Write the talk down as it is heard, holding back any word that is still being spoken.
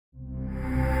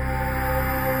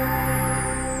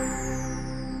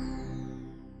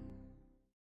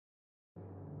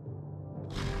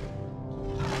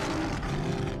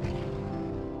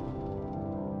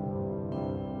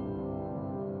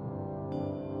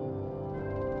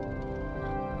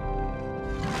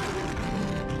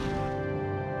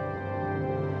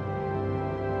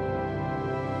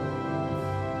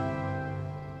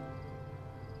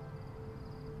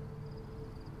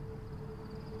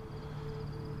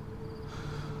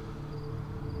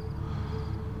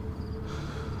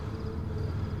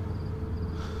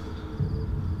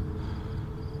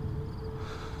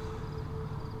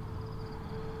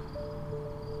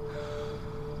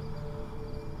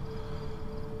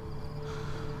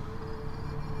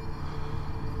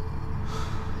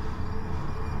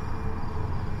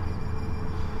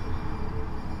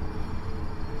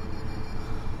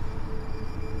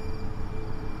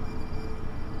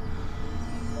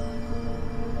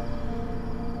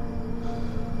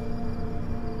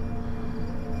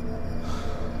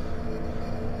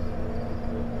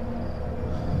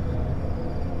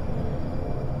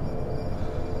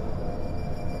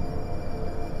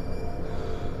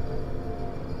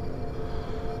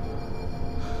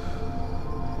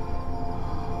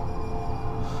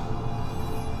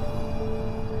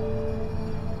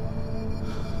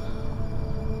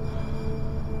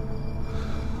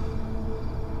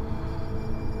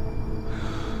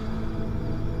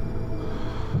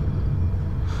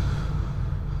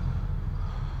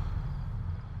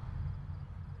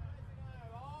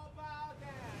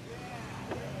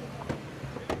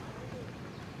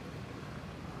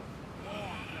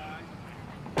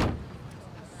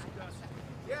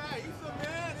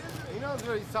knows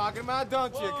what he's talking about,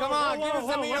 don't you? Come on, give us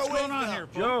some of your wisdom. What's going on here,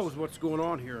 folks? Joe's what's going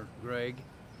on here, Greg.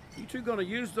 You two gonna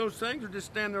use those things or just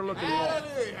stand there looking lost?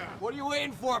 What are you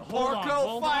waiting for, Hold on, Porco?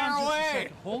 hold Fire on away!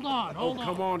 Hold on, hold on. Oh,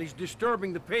 come on, he's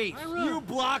disturbing the peace. You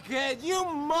blockhead, you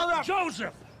mother...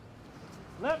 Joseph!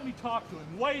 Let me talk to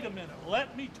him. Wait a minute.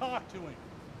 Let me talk to him.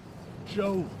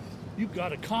 Joe, you've got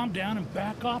to calm down and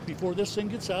back off before this thing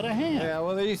gets out of hand. Yeah,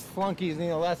 well, these flunkies need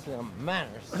a lesson of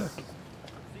manners.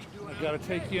 I've got to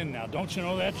take you in now. Don't you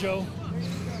know that, Joe?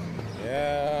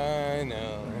 Yeah, I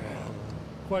know.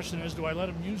 Question is, do I let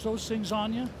him use those things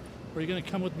on you? Or are you going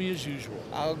to come with me as usual?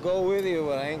 I'll go with you,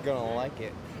 but I ain't gonna like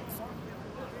it.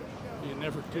 You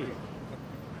never do.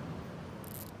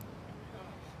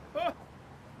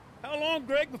 How long,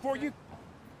 Greg, before you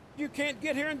can't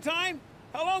get here in time?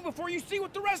 How long before you see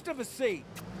what the rest of us see?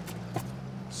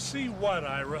 See what,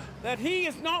 Ira? That he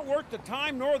is not worth the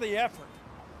time nor the effort.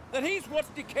 That he's what's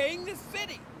decaying this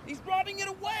city. He's rotting it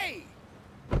away.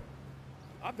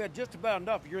 I've had just about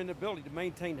enough of your inability to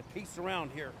maintain the peace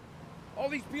around here. All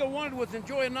these people wanted was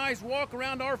enjoy a nice walk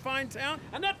around our fine town,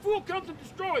 and that fool comes and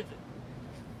destroys it.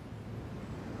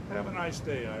 Have a nice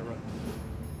day, Ira.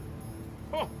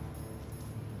 Oh.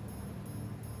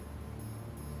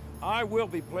 I will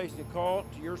be placing a call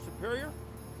to your superior.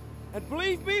 And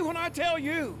believe me when I tell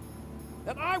you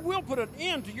that I will put an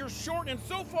end to your short and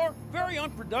so far very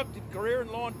unproductive career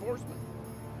in law enforcement.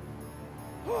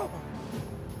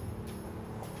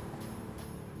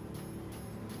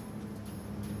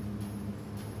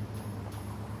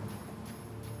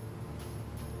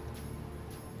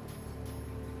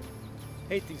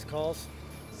 Hate these calls.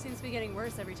 Seems to be getting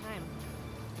worse every time.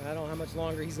 I don't know how much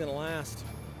longer he's gonna last.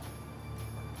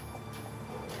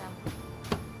 Yeah.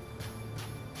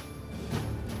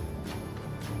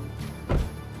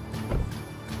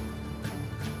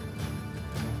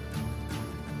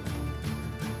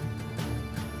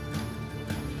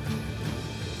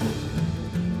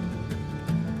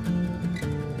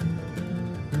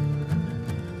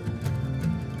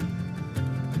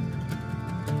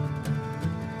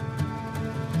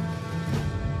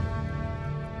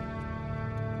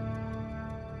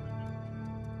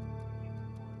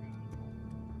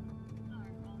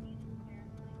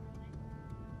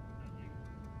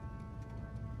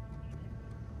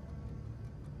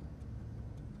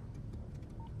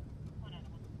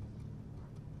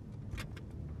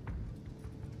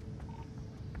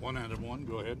 One out of one,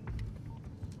 go ahead.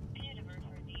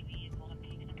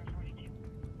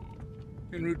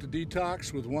 En route to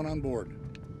detox with one on board.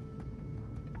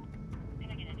 Can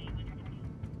I get a name on your party?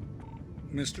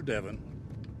 Mr. Devon.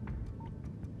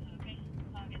 Okay,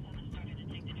 I'll get someone started to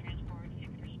take the transport. If you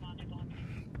could respond to block.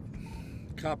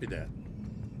 Copy that.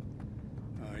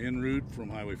 En route from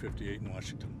Highway 58 in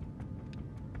Washington.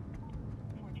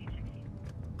 1460.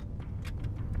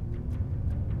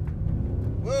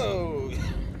 Whoa!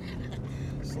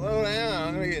 Slow down,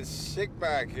 I'm gonna get sick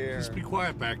back here. Just be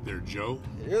quiet back there, Joe.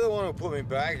 You're the one who put me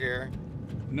back here.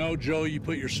 No, Joe, you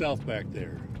put yourself back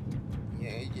there.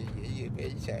 Yeah, you put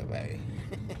yourself back here.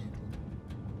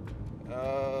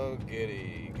 Oh,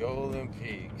 goody. Golden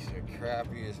Peaks, the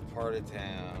crappiest part of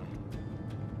town.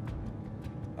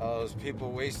 All those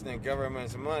people wasting the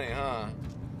government's money, huh?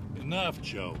 Enough,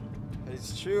 Joe.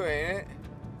 It's true, ain't it?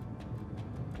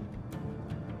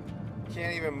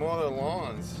 Can't even mow their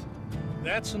lawns.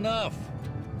 That's enough.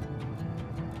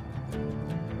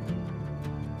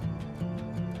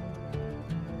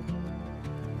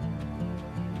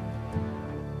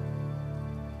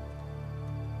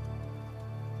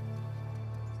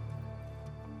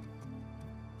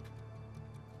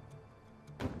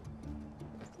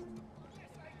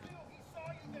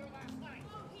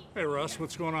 Hey, Russ,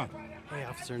 what's going on? Hey,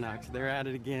 Officer Knox, they're at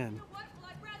it again.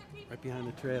 Right behind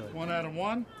the trailer. One out of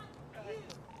one?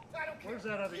 Where's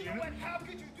that other unit?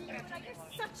 You're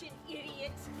such an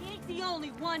idiot. He ain't the only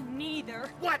one, neither.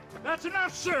 What? That's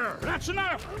enough, sir! That's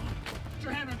enough! Put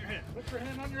your hand on your head. Put your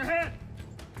hand on your head!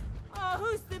 Oh,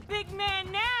 who's the big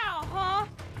man now, huh?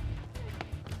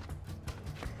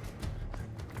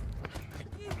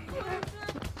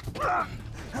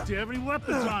 Do you have any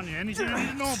weapons on you? Anything I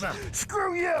need to know about?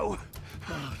 Screw you!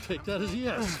 Oh, take that as a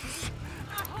yes.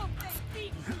 I hope they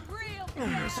beat you real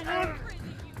bad in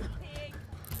prison, you pig.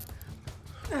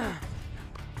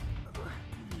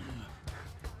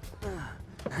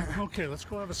 Okay, let's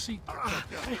go have a seat.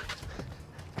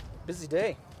 Busy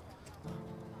day.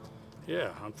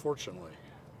 Yeah, unfortunately.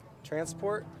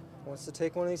 Transport wants to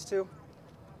take one of these two?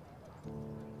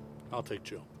 I'll take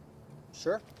Joe.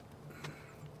 Sure.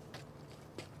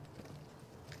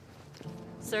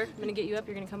 Sir, I'm gonna get you up.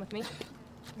 You're gonna come with me.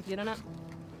 Get on up.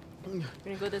 You're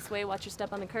gonna go this way, watch your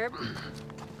step on the curb.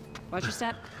 Watch your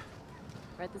step.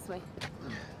 Right this way.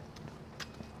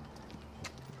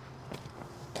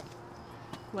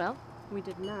 Well, we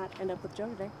did not end up with Joe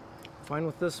today. Fine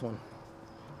with this one.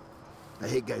 I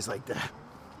hate guys like that.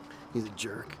 He's a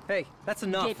jerk. Hey, that's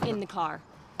enough. Get in the car.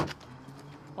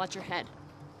 Watch your head.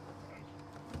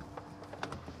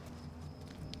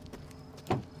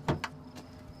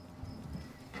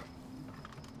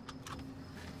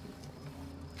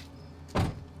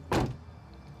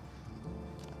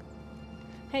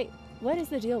 Hey, what is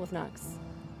the deal with Knox?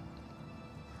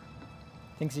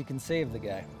 Thinks he can save the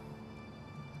guy.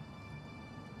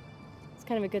 It's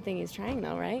kind of a good thing he's trying,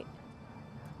 though, right?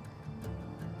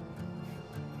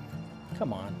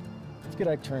 Come on. Let's get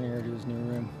Ike Turner to his new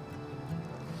room.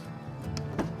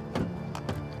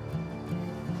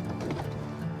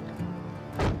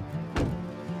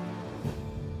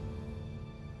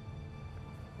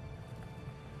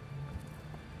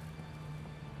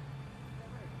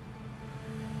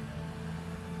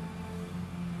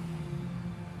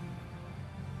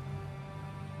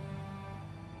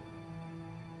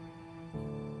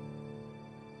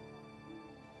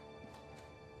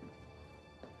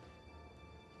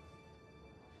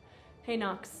 Hey,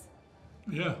 Knox.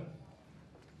 Yeah.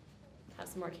 Have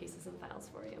some more cases and files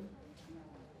for you.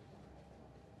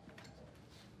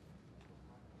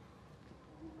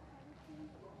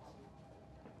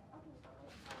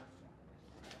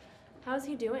 How's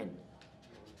he doing?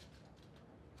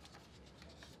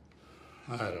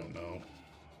 I don't know.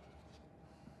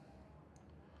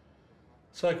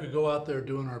 It's like we go out there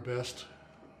doing our best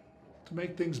to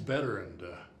make things better, and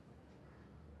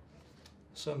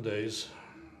some days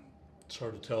it's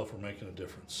hard to tell if we're making a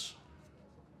difference.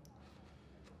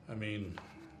 I mean,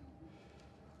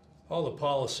 all the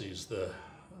policies, the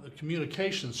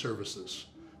communication services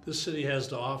this city has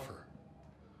to offer.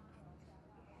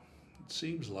 It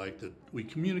seems like that we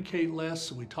communicate less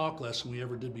and we talk less than we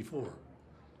ever did before.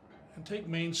 And take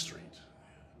Main Street.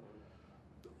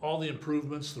 All the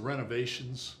improvements, the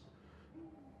renovations,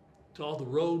 to all the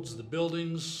roads, the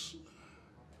buildings,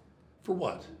 for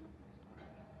what?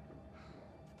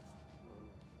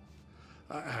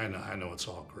 I know it's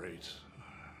all great.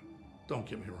 Don't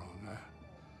get me wrong. I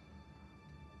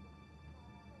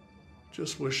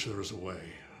just wish there was a way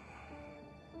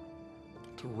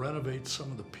to renovate some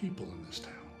of the people in this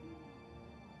town.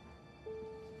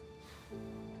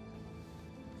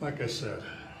 Like I said,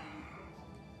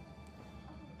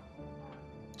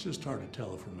 it's just hard to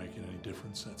tell if we're making any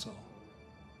difference, that's all.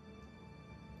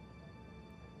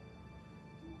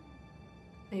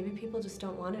 Maybe people just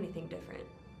don't want anything different.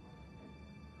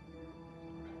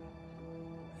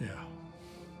 Yeah,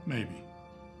 maybe.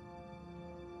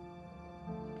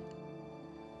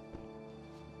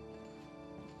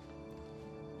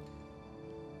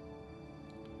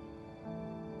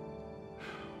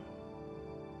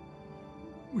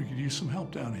 We could use some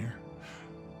help down here.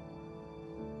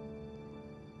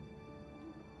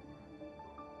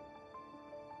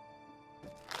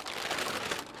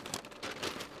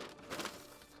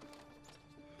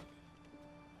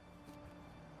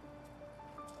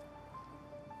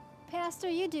 Pastor,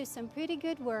 you do some pretty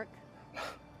good work.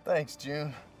 Thanks,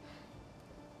 June.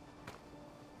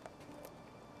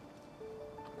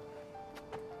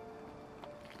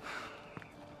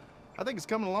 I think it's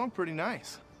coming along pretty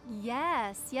nice.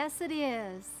 Yes, yes it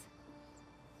is.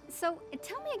 So,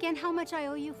 tell me again how much I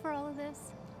owe you for all of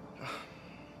this?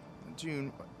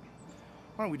 June,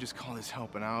 why don't we just call this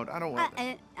helping out? I don't want...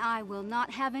 I will not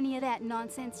have any of that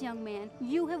nonsense, young man.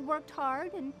 You have worked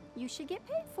hard, and you should get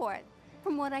paid for it.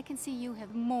 From what I can see, you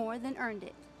have more than earned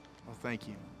it. Well, thank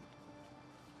you.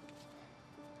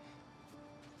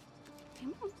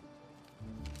 Come on.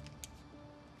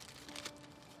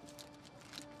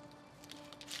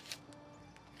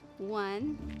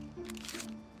 One,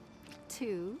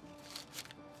 2,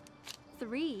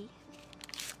 3,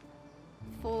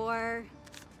 4,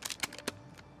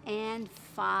 and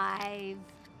 5.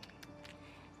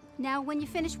 Now, when you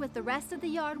finish with the rest of the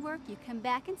yard work, you come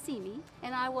back and see me,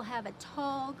 and I will have a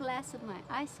tall glass of my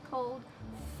ice-cold,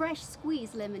 fresh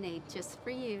squeezed lemonade just for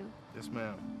you. Yes,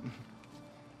 ma'am.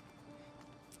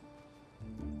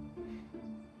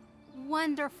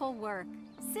 Wonderful work.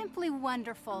 Simply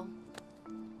wonderful.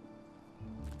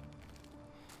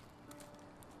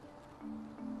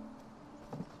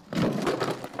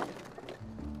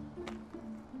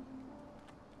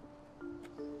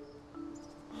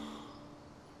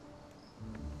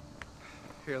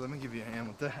 Here, let me give you a hand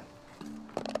with that.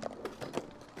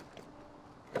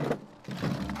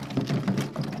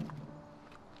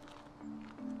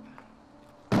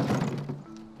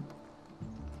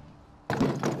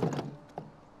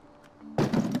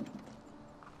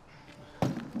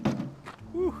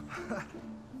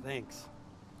 Thanks.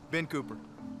 Ben Cooper.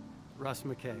 Russ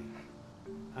McKay.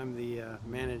 I'm the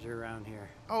manager around here.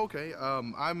 Oh, okay.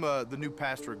 I'm the new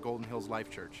pastor at Golden Hills Life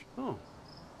Church. Oh.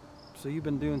 So you've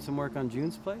been doing some work on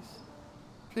June's place?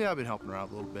 Yeah, I've been helping her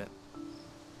out a little bit.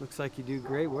 Looks like you do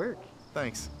great work.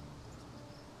 Thanks.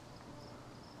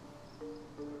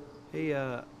 Hey,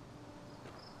 how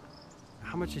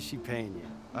much is she paying you?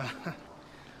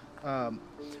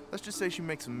 Let's just say she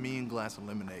makes a mean glass of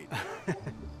lemonade.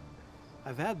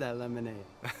 I've had that lemonade.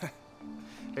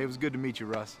 Hey, it was good to meet you,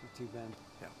 Russ. You too, Ben.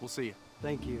 Yeah, we'll see you.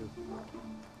 Thank you.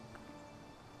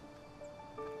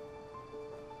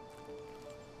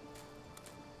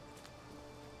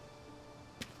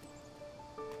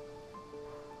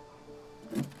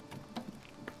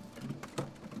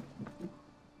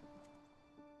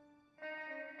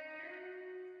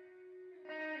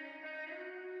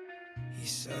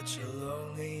 He's such a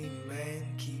lonely man,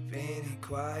 keeping it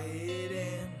quiet,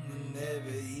 and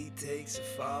whenever he takes a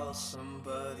fall,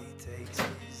 somebody takes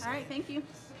his. All right, thank you.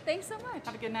 Thanks so much.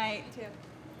 Have a good night. You too.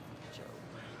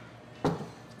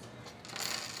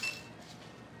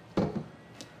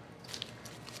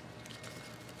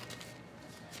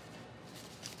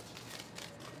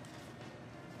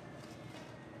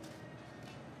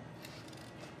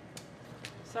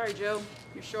 Sorry, Joe.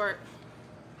 You're short.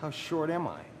 How short am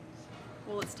I?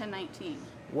 Well, it's 10:19.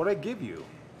 What'd I give you?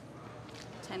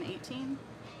 10:18?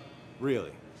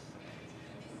 Really?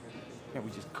 Can't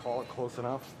we just call it close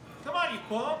enough? Come on, you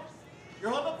bum! You're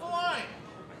holding up the line!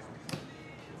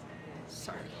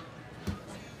 Sorry.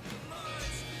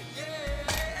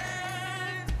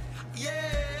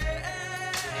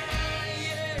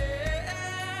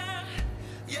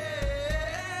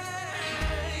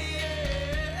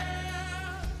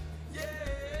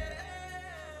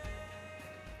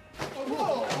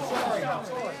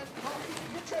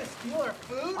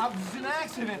 It was an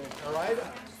accident, all right? It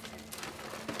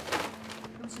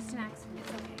was just an accident.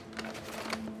 It's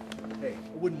okay. Hey,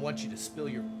 I wouldn't want you to spill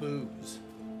your booze.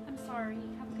 I'm sorry.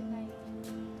 Have a good night.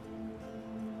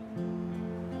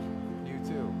 You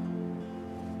too.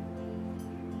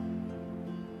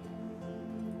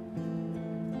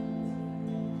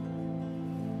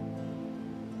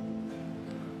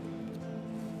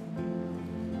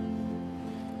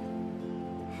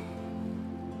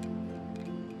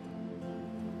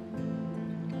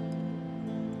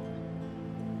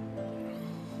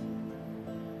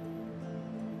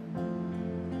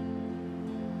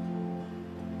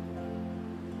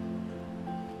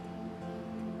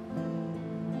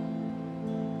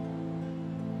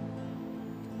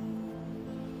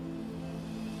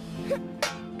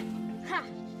 Ha!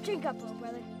 Drink up, little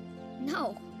brother.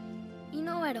 No. You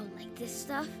know I don't like this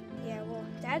stuff. Yeah, well,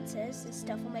 Dad says this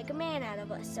stuff will make a man out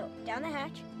of us, so down the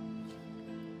hatch.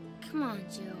 Come on,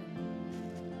 Joe.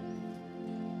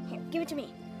 Here, give it to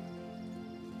me.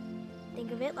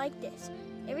 Think of it like this.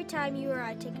 Every time you or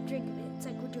I take a drink of it, it's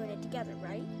like we're doing it together,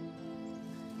 right?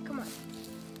 Come on.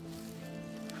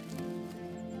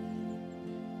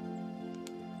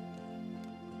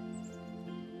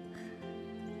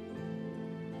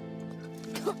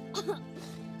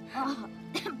 Oh,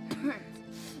 it burns.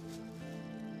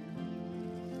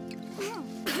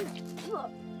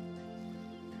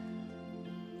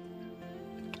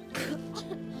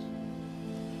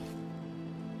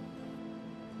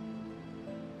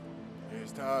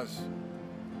 Here's to us.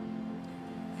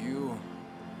 You,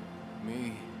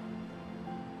 me,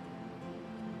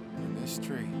 and this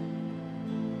tree.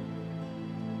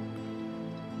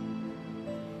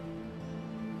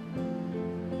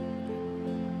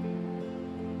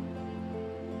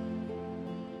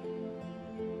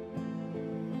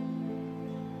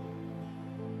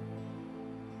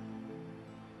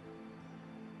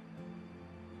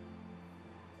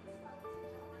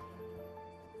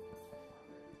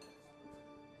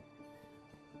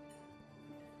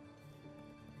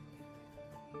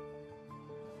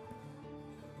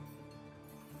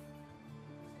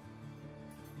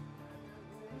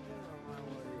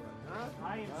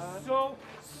 I am so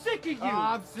sick of you!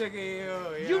 I'm sick of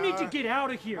you. You need to get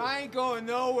out of here. I ain't going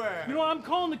nowhere. You know, I'm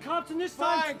calling the cops, and this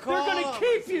time Fine, they're call gonna them.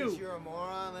 keep Since you! you're a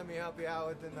moron, let me help you out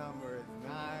with the number. It's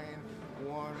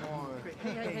 911.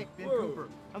 Hey, Ben Cooper.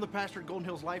 I'm the pastor at Golden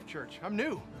Hills Life Church. I'm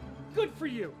new. Good for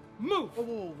you. Move!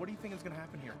 Whoa, what do you think is gonna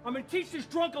happen here? I'm gonna teach this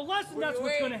drunk a lesson, What are that's you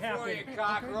what's gonna waiting for,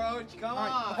 happen. you cockroach? Come All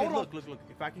right, on. okay, look.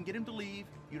 If I can get him to leave,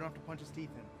 you don't have to punch his teeth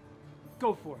in.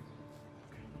 Go for it.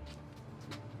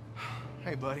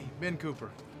 Hey, buddy. Ben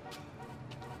Cooper.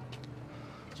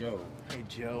 Joe. Hey,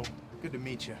 Joe. Good to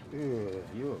meet you. Yeah,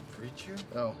 you a preacher?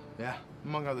 Oh, yeah.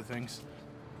 Among other things.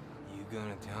 You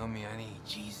gonna tell me I need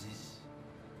Jesus?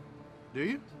 Do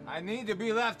you? I need to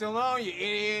be left alone, you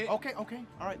idiot. Okay.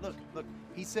 All right, look.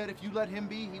 He said if you let him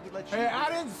be, he would let you. Hey, I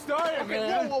didn't start it, okay,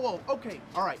 man. Whoa. Okay,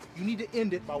 all right. You need to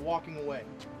end it by walking away.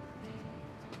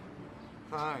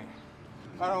 Fine.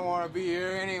 I don't want to be here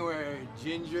anyway,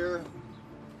 Ginger.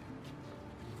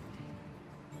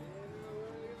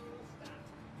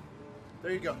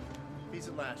 There you go. Peace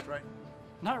at last, right?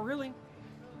 Not really.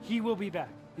 He will be back.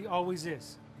 He always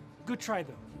is. Good try,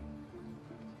 though.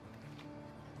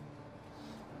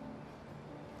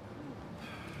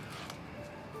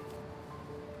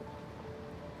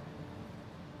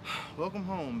 Welcome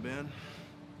home, Ben.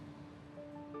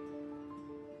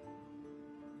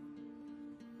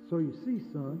 So you see,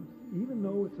 son, even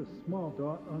though it's a small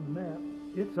dot on the map,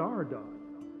 it's our dot.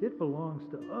 It belongs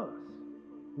to us.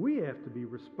 We have to be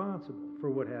responsible for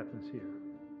what happens here.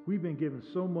 We've been given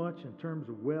so much in terms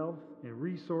of wealth and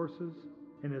resources,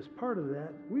 and as part of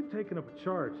that, we've taken up a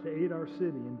charge to aid our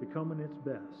city in becoming its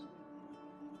best.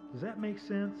 Does that make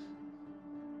sense?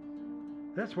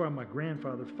 That's why my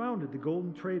grandfather founded the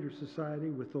Golden Trader Society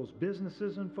with those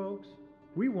businesses and folks.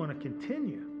 We want to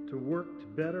continue to work to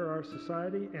better our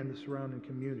society and the surrounding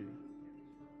community.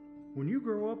 When you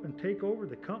grow up and take over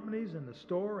the companies and the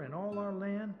store and all our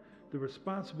land, the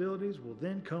responsibilities will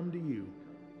then come to you.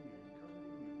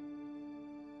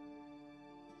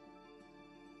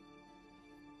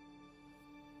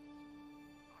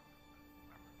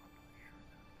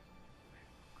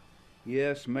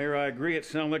 Yes, Mayor, I agree. It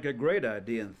sounds like a great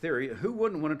idea in theory. Who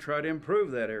wouldn't want to try to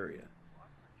improve that area?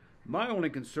 My only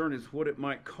concern is what it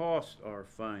might cost our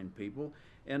fine people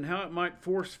and how it might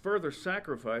force further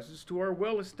sacrifices to our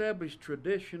well-established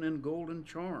tradition and golden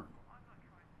charm.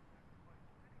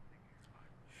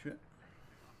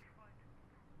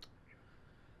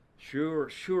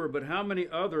 Sure, but how many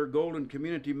other golden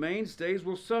community mainstays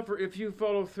will suffer if you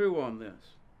follow through on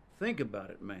this? Think about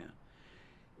it, man.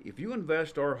 If you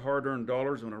invest our hard-earned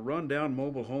dollars on a rundown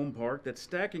mobile home park that's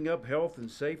stacking up health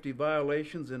and safety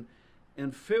violations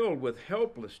and filled with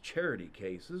helpless charity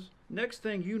cases, next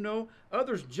thing you know,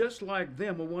 others just like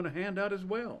them will want a handout as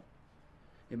well.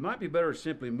 It might be better to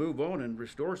simply move on and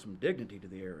restore some dignity to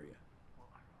the area.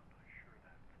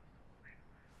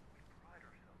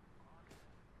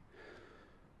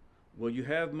 Well, you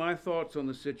have my thoughts on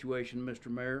the situation, Mr.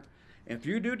 Mayor. And if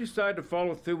you do decide to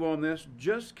follow through on this,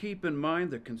 just keep in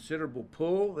mind the considerable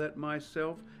pull that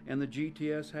myself and the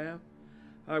GTS have.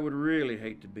 I would really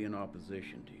hate to be in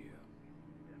opposition to you.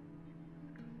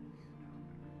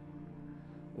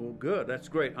 Well, good. That's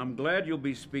great. I'm glad you'll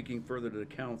be speaking further to the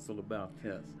council about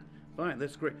this. Fine.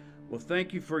 That's great. Well,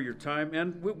 thank you for your time,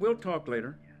 and we'll talk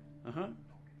later. Uh-huh.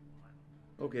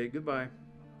 Okay, goodbye.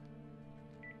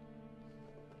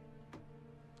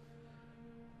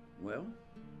 Well?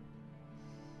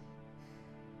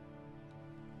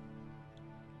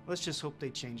 Let's just hope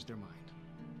they change their mind.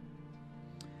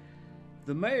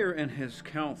 The mayor and his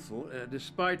council,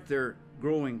 despite their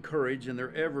growing courage and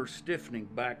their ever-stiffening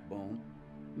backbone,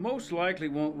 most likely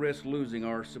won't risk losing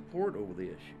our support over the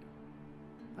issue.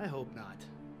 I hope not.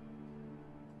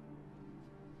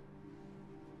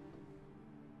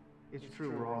 It's true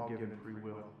we're all given free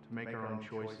will to make our own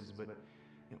choices, but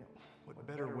what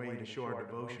better way to show our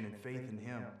devotion and faith in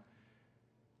Him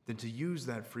than to use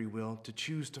that free will to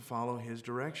choose to follow His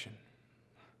direction?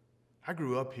 I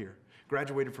grew up here,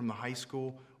 graduated from the high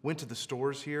school, went to the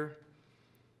stores here.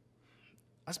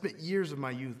 I spent years of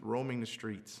my youth roaming the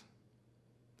streets.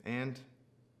 And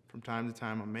from time to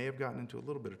time, I may have gotten into a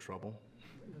little bit of trouble.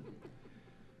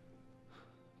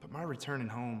 But my returning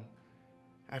home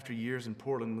after years in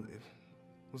Portland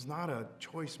was not a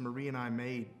choice Marie and I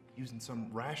made using some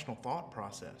rational thought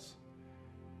process.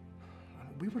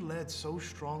 We were led so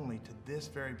strongly to this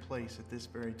very place at this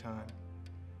very time.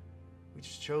 We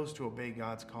just chose to obey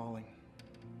God's calling.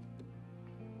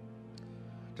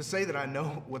 To say that I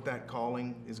know what that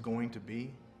calling is going to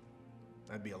be,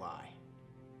 that'd be a lie.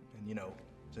 And you know,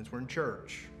 since we're in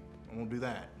church, I won't do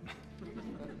that.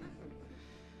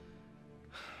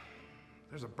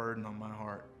 There's a burden on my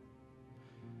heart.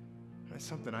 It's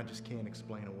something I just can't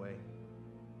explain away.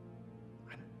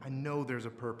 I know there's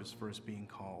a purpose for us being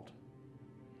called.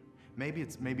 Maybe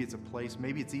it's a place,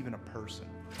 maybe it's even a person.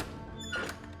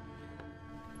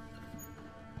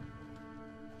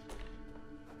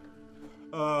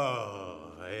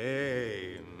 Oh,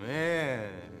 amen.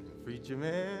 Preacher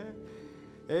man.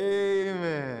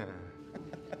 Amen.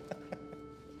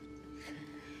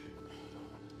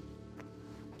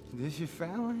 This your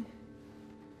family?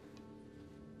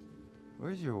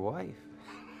 Where's your wife?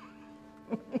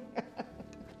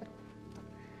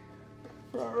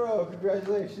 Front row,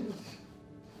 congratulations.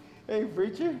 Hey,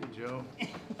 preacher. Hey, Joe.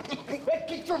 Hey,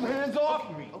 get your hands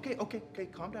off me! Okay,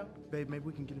 calm down. Babe, maybe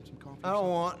we can get him some coffee. I don't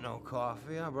want no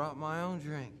coffee. I brought my own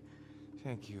drink.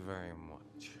 Thank you very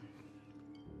much.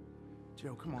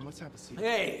 Joe, come on, let's have a seat.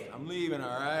 Hey, I'm leaving,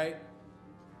 all right?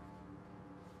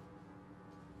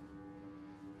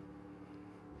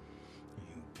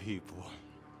 You people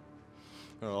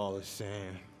are all the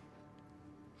same.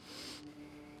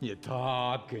 You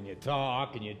talk and you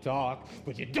talk and you talk,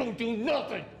 but you don't do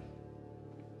nothing.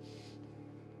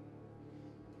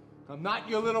 I'm not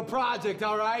your little project,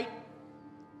 all right?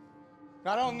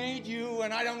 I don't need you,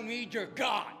 and I don't need your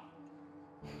God.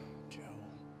 Joe.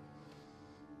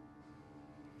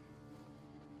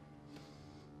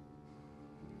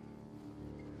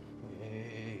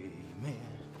 Amen.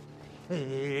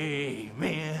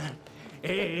 Amen.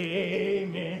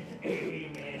 Amen.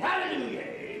 Amen. Hallelujah.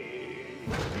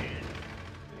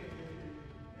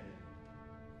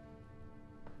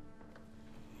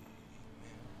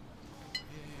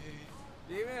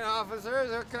 Evening, officers.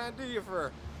 What can I do you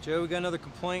for? Joe, we got another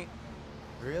complaint.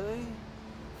 Really?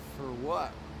 For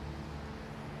what?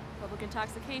 Public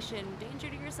intoxication, danger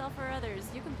to yourself or others.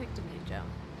 You can pick today, Joe.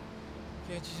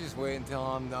 Can't you just wait until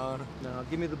I'm done? No,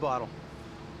 give me the bottle.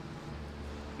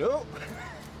 Nope.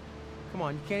 Come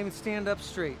on, you can't even stand up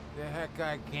straight. The heck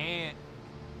I can't.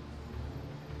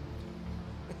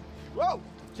 Whoa!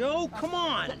 Joe, come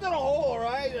on! Look at a hole,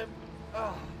 right?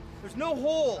 There's no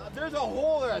hole! There's a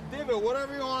hole there, a divot,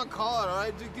 whatever you want to call it, all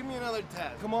right? Just give me another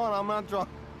test. Come on, I'm not drunk.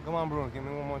 Come on, Bruno, give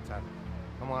me one more test.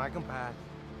 Come on, I can pass.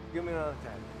 Give me another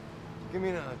test. Give me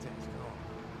another test, come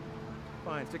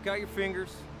on. Fine, stick out your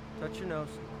fingers, touch your nose.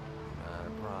 Not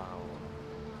a problem.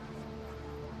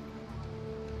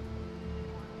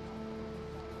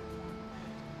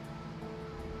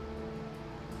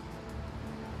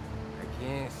 I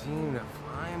can't seem to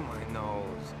find my nose.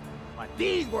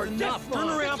 These were enough. Turn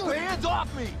around, put hands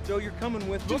off me. Joe, you're coming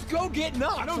with me. Just go get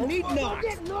knocked. I don't need knocks.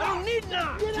 I don't need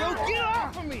knocks. Joe, get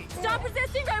off of me. Stop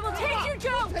resisting or I will tase you,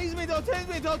 Joe! Tase me, don't tase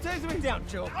me, don't tase me. Down,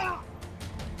 Joe.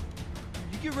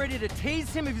 You get ready to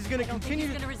tase him if he's gonna continue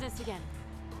He's gonna resist again.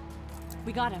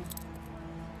 We got him.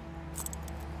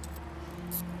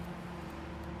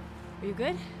 Are you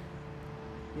good?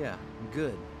 Yeah, I'm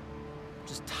good. I'm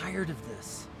just tired of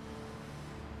this.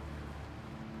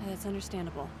 That's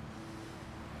understandable.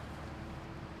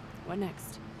 What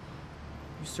next?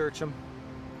 You search him.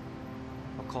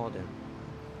 I'll call it in.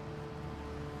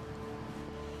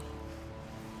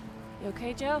 You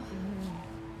okay, Joe?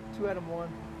 2 out of 1.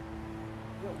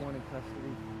 You got 1 in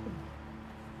custody.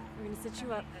 We're gonna sit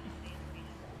you up.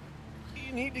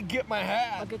 You need to get my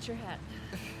hat. I'll get your hat.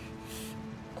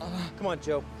 Come on,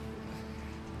 Joe.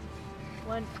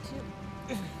 1,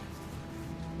 2.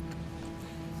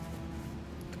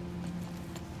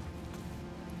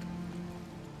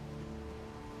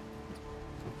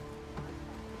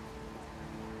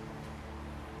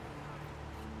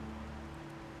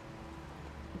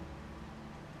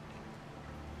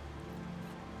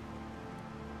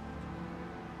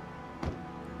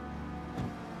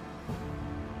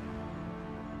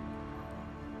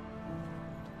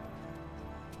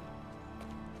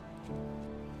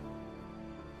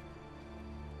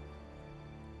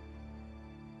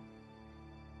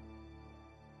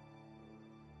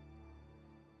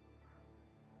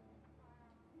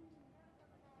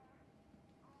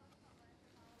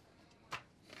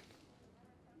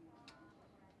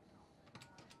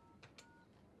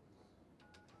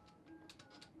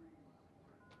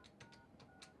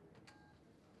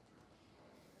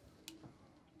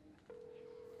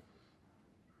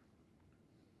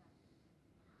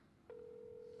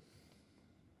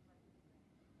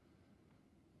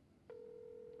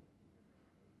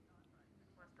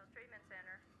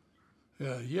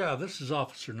 Yeah, this is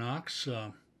Officer Knox.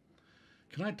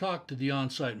 Can I talk to the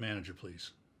on-site manager,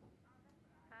 please?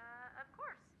 Of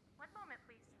course. One moment,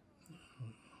 please.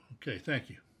 Okay, thank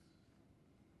you.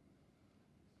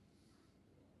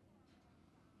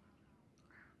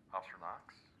 Officer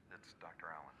Knox, it's Dr.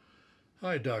 Allen.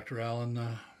 Hi, Dr.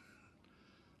 Allen.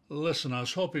 Listen, I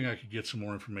was hoping I could get some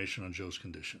more information on Joe's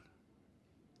condition.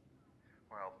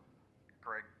 Well,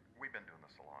 Greg, we've been doing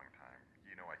this a long time.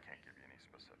 You know I can't give you any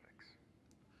specifics.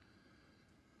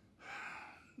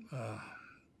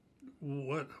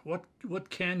 What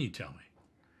can you tell me?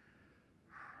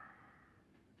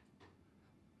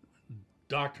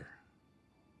 Doctor.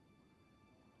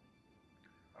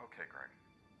 Okay, Greg.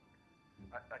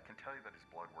 I can tell you that his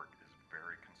blood work is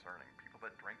very concerning. People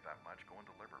that drink that much go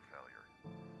into liver failure.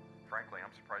 Frankly,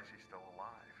 I'm surprised he's still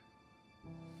alive.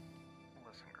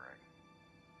 Listen, Greg,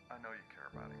 I know you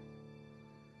care about him.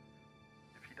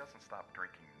 If he doesn't stop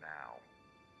drinking now,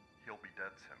 he'll be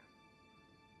dead soon.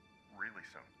 Really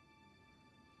soon.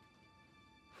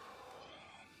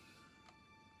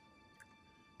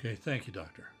 Okay, thank you,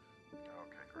 Doctor.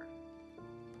 Okay, great.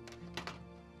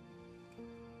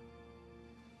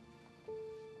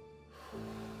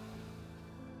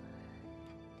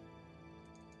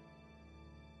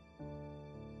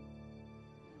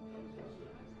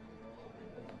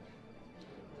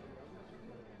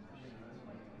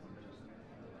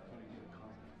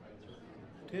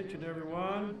 Attention,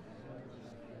 everyone.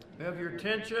 Have your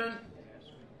attention.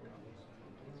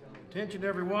 Attention,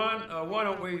 everyone. Why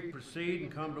don't we proceed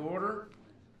and come to order?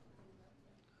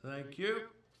 Thank you.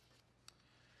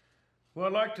 Well,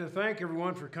 I'd like to thank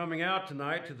everyone for coming out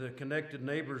tonight to the Connected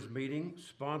Neighbors meeting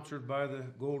sponsored by the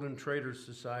Golden Traders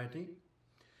Society.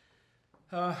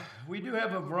 We do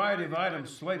have a variety of items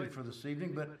slated for this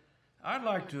evening, but I'd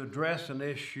like to address an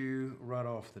issue right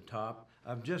off the top.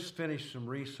 I've just finished some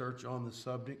research on the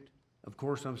subject. Of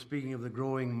course, I'm speaking of the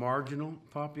growing marginal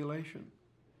population.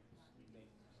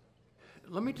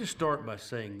 Let me just start by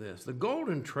saying this. The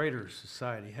Golden Traders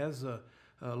Society has a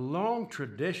long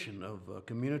tradition of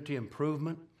community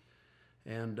improvement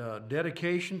and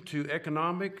dedication to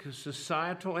economic,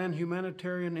 societal, and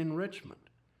humanitarian enrichment.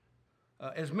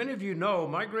 As many of you know,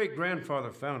 my great-grandfather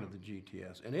founded the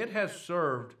GTS, and it has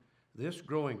served this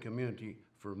growing community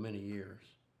for many years.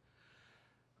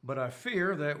 But I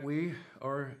fear that we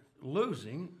are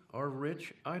losing our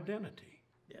rich identity.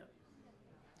 Yeah,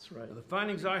 that's right. The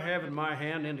findings I have in my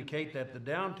hand indicate that the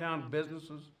downtown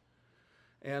businesses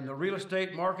and the real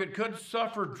estate market could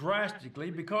suffer drastically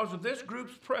because of this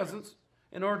group's presence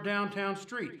in our downtown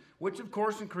street, which of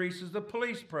course increases the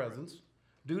police presence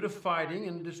due to fighting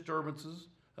and disturbances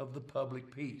of the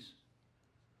public peace.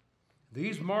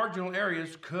 These marginal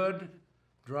areas could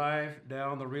drive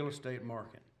down the real estate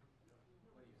market.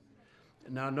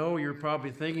 Now, I know you're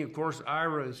probably thinking, of course,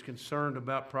 Ira is concerned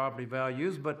about property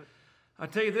values, but I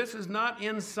tell you, this is not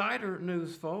insider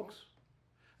news, folks.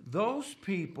 Those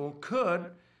people could,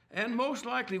 and most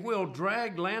likely will,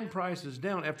 drag land prices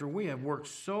down after we have worked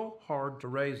so hard to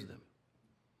raise them.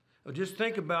 Just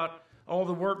think about all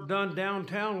the work done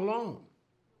downtown alone.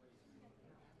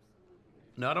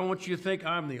 Now, I don't want you to think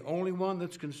I'm the only one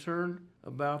that's concerned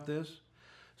about this,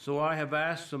 so I have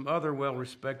asked some other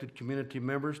well-respected community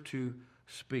members to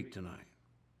speak tonight.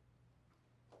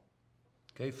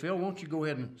 Okay, Phil, won't you go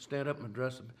ahead and stand up and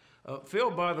address them?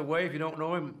 Phil, by the way, if you don't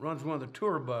know him, runs one of the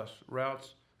tour bus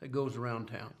routes that goes around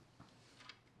town.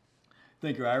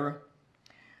 Thank you, Ira.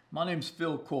 My name's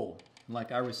Phil Cole.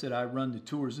 Like Ira said, I run the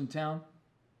tours in town.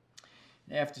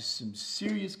 After some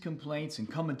serious complaints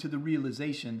and coming to the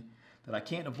realization that I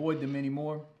can't avoid them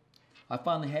anymore, I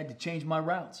finally had to change my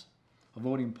routes,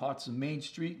 avoiding parts of Main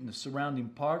Street and the surrounding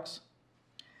parks.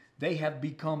 They have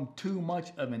become too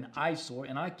much of an eyesore,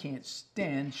 and I can't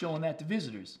stand showing that to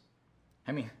visitors.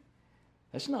 I mean,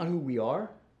 that's not who we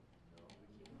are.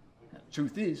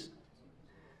 Truth is,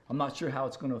 I'm not sure how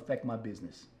it's going to affect my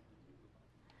business.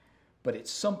 But it's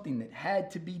something that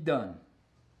had to be done.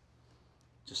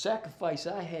 It's a sacrifice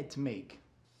I had to make.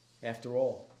 After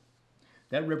all,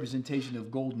 that representation of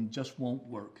Golden just won't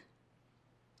work.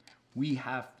 We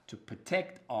have to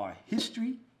protect our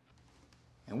history,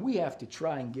 and we have to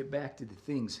try and get back to the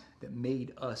things that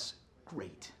made us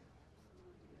great.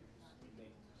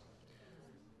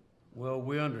 Well,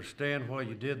 we understand why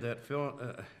you did that, Phil.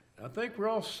 I think we're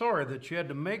all sorry that you had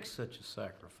to make such a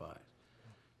sacrifice.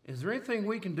 Is there anything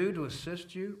we can do to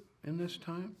assist you in this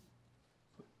time?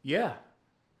 Yeah.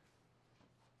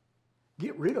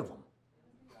 Get rid of them.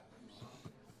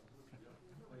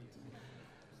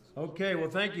 Okay, well,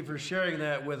 thank you for sharing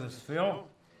that with us, Phil.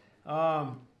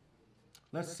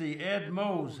 Let's see, Ed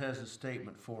Mose has a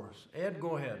statement for us. Ed,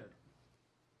 go ahead.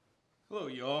 Hello,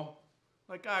 y'all.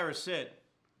 Like Ira said,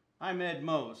 I'm Ed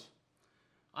Mose.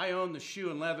 I own the shoe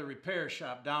and leather repair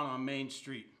shop down on Main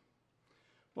Street.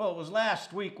 Well, it was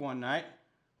last week one night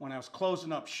when I was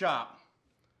closing up shop.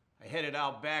 I headed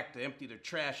out back to empty the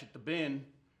trash at the bin,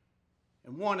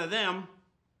 and one of them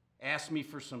asked me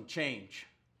for some change.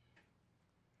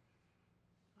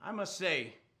 I must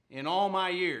say, in all my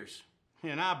years,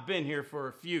 and I've been here for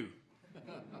a few,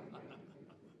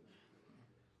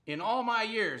 in all my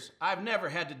years, I've never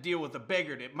had to deal with a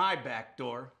beggar at my back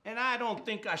door, and I don't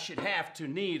think I should have to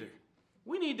neither.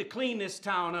 We need to clean this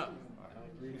town up.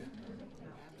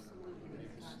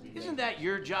 Isn't that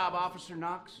your job, Officer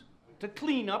Knox? To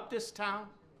clean up this town?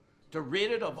 To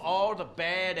rid it of all the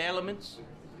bad elements?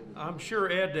 I'm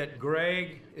sure, Ed, that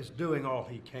Greg is doing all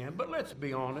he can, but let's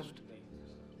be honest.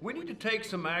 We need to take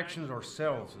some actions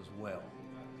ourselves as well.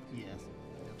 Yes,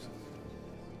 absolutely.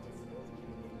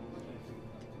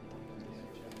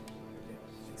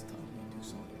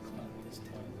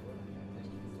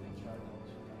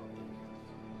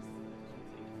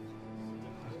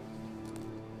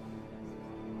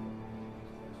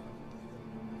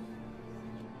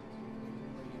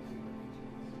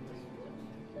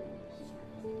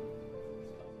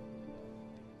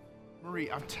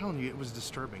 sorry. I'm telling you, it was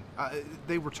disturbing.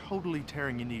 They were totally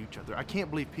tearing into each other. I can't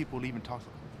believe people would even talk.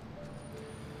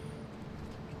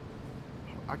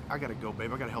 I gotta go,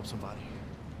 babe. I gotta help somebody.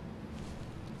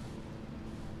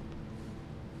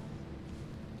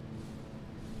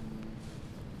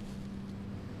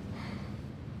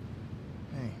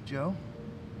 Hey, Joe?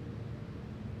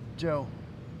 Joe.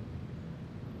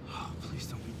 Oh, please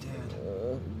don't be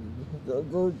dead. Don't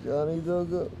go, Johnny.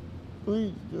 Don't go.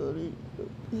 Please, Johnny.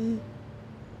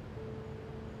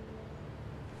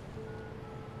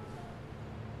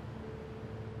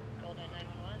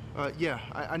 Yeah,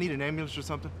 I need an ambulance or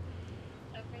something.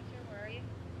 Okay, sir, where are you?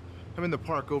 I'm in the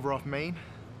park over off Main.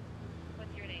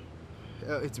 What's your name?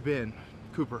 It's Ben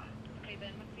Cooper. Okay,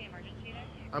 Ben, what's the emergency there?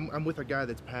 I'm with a guy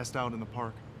that's passed out in the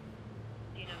park.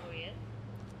 Do you know who he is?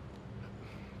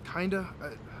 Kinda.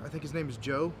 I think his name is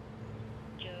Joe.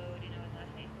 Joe, do you know his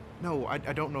last name? No, I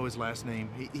don't know his last name.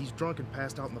 He's drunk and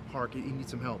passed out in the park. He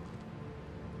needs some help.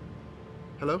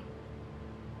 Hello?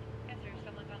 Yes, sir,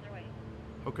 someone's on their way.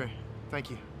 Okay, thank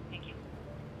you. Thank you.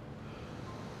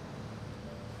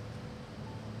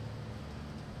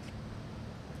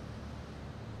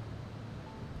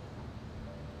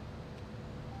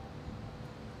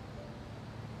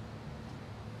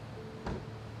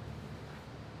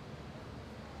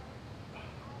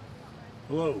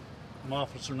 Hello, I'm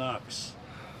Officer Knox.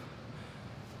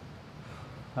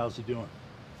 How's he doing?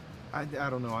 I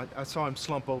don't know. I saw him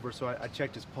slump over, so I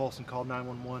checked his pulse and called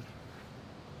 911.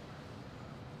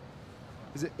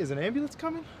 Is an ambulance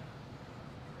coming?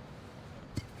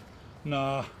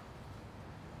 Nah.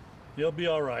 He'll be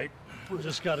all right. We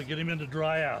just got to get him in to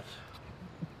dry out.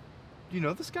 Do you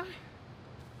know this guy?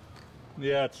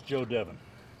 Yeah, it's Joe Devon.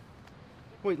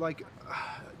 Wait, like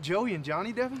Joey and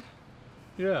Johnny Devon?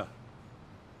 Yeah.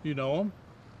 You know him?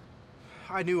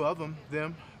 I knew of them.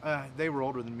 They were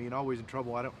older than me and always in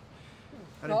trouble. I didn't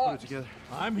put it together.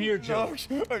 I'm here, Joe. Gosh,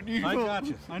 I need I help. got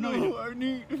you. I know you do. I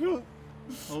need help.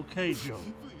 Okay, Joe.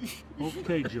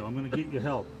 Okay, Joe. I'm going to get you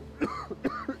help.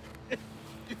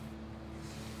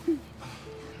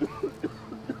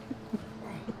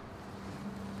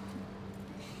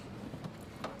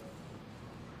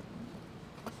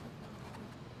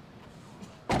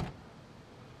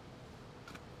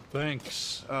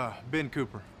 Thanks. Ben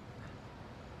Cooper.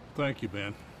 Thank you,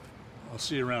 Ben. I'll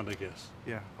see you around, I guess.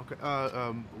 Yeah, okay.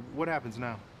 What happens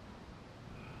now?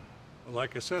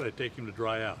 Like I said, I take him to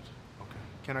dry out. Okay.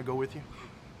 Can I go with you?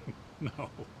 No.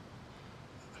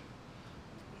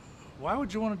 Why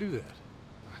would you want to do that?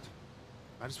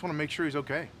 I just want to make sure he's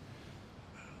okay.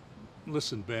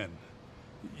 Listen, Ben,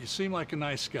 you seem like a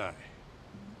nice guy.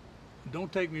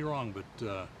 Don't take me wrong, but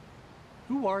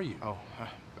who are you? Oh,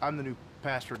 I'm the new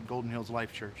pastor at Golden Hills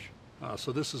Life Church.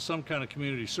 So this is some kind of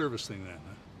community service thing then,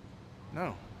 huh?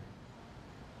 No.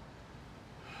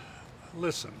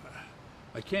 Listen,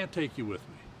 I can't take you with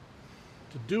me.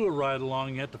 To do a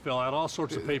ride-along, you have to fill out all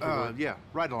sorts of paperwork. Yeah,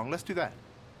 ride along. Let's do that.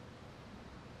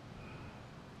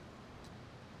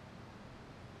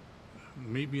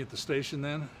 Meet me at the station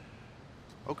then?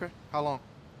 Okay. How long?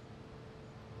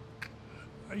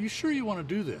 Are you sure you want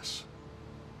to do this?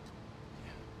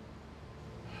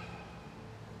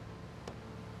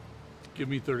 Give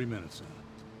me 30 minutes then.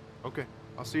 Okay.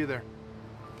 I'll see you there.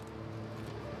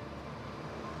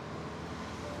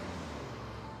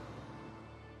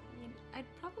 I mean, I'd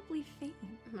probably faint.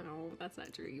 No, that's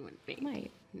not true. You wouldn't faint.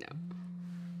 Might. No.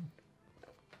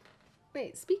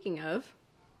 Wait, speaking of.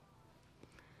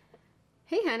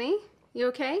 Hey, honey. You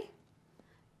okay?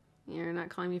 You're not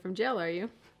calling me from jail, are you?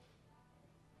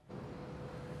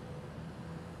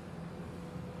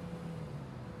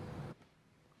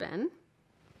 Ben?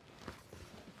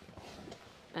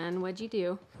 Ben, what'd you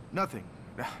do? Nothing.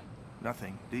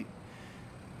 Nothing. Do you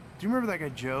remember that guy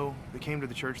Joe that came to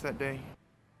the church that day?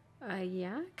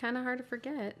 Yeah, kind of hard to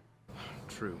forget.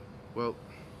 True. Well,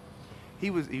 he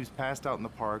was passed out in the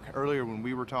park earlier when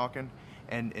we were talking,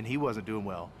 and he wasn't doing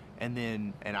well. And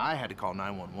I had to call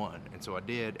 911, and so I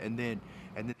did. And then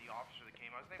the officer that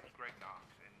came out, his name was Greg Knox,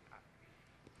 and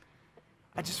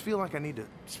I just feel like I need to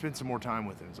spend some more time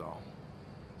with him. Is all.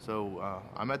 So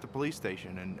I'm at the police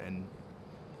station, and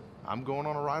I'm going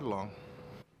on a ride along.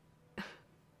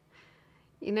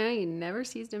 You know, you never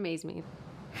cease to amaze me.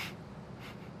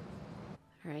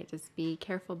 All right, just be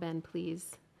careful, Ben,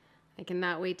 please. I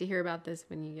cannot wait to hear about this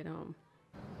when you get home.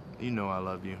 You know I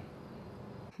love you.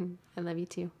 I love you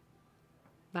too.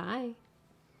 Bye.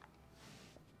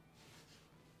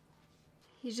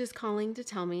 He's just calling to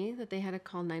tell me that they had to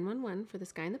call 911 for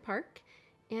this guy in the park,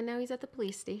 and now he's at the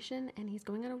police station, and he's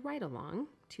going on a ride-along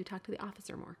to talk to the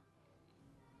officer more.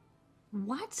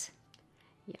 What?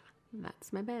 Yeah,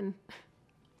 that's my Ben.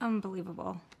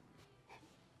 unbelievable.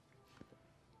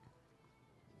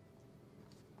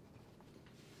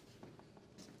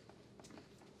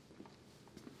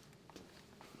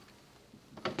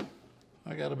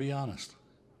 I gotta be honest.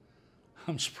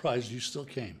 I'm surprised you still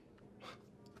came.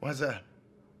 Why's that?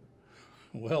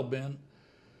 Well, Ben,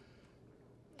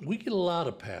 we get a lot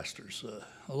of pastors,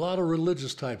 a lot of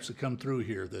religious types that come through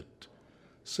here that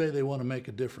say they want to make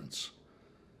a difference,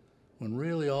 when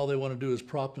really all they want to do is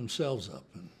prop themselves up,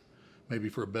 and maybe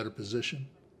for a better position.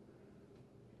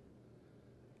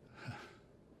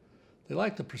 They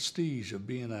like the prestige of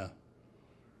being a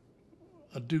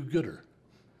do-gooder.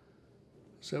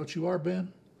 Is that what you are,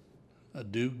 Ben? A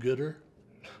do-gooder?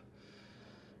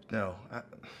 No, I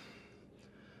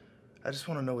just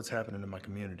want to know what's happening in my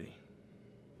community.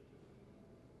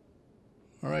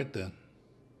 All right, then.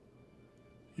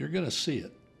 You're going to see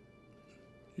it.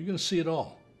 You're going to see it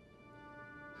all.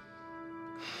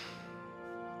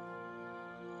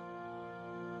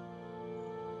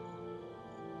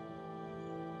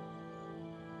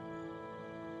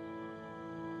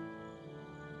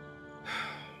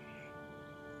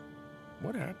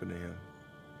 What happened to him?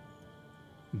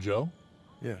 Joe?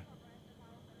 Yeah.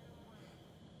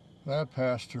 That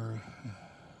pastor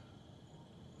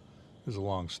is a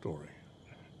long story.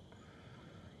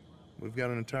 We've got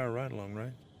an entire ride-along,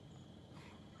 right?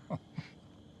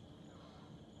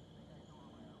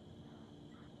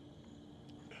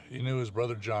 You knew his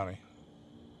brother Johnny?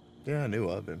 Yeah, I knew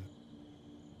of him.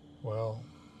 Well,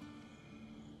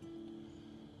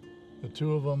 the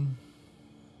two of them,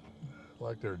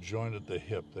 like they're joined at the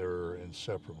hip, they were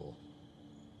inseparable.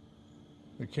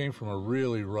 They came from a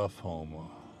really rough home,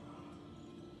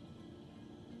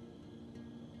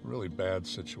 a really bad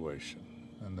situation,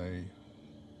 and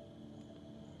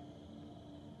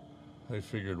they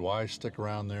figured why stick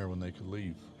around there when they could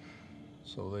leave.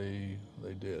 So they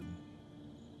did.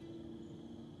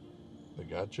 They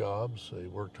got jobs, they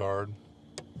worked hard.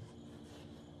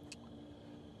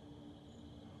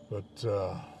 But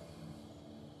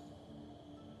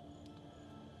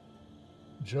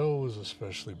Joe was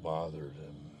especially bothered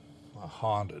and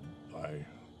haunted by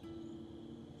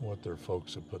what their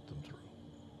folks had put them through.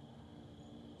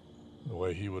 The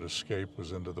way he would escape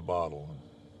was into the bottle,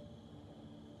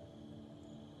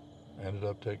 and ended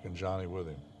up taking Johnny with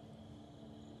him.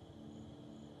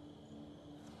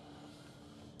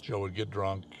 Joe would get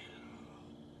drunk,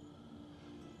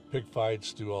 pick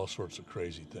fights, do all sorts of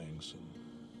crazy things, and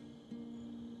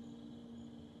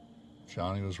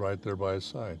Johnny was right there by his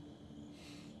side.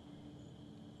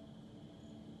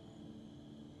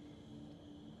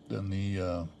 Then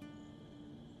the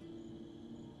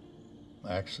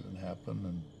accident happened,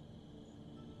 and...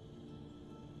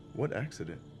 What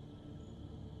accident?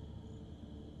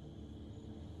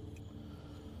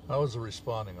 I was a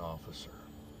responding officer.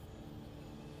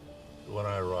 When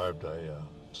I arrived, I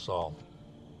saw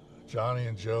Johnny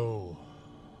and Joe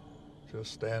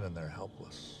just standing there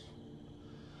helpless.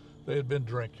 They had been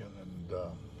drinking, and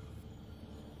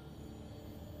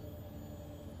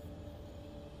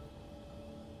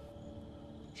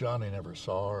Johnny never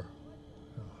saw her.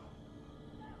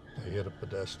 They hit a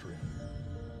pedestrian.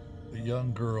 A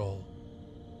young girl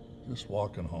just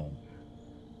walking home.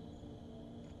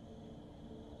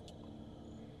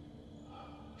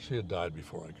 She had died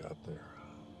before I got there.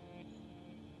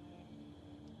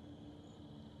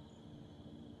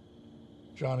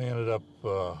 Johnny ended up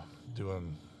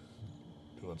doing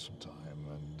some time,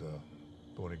 and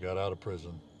when he got out of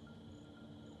prison,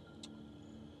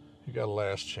 he got a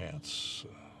last chance.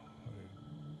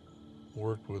 He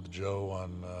worked with Joe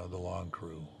on the lawn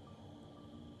crew.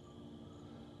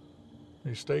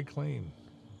 He stayed clean,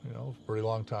 for a pretty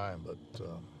long time, but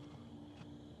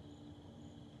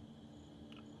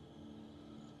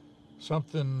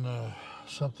something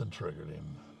triggered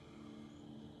him.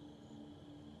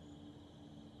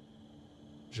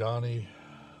 Johnny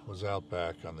was out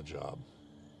back on the job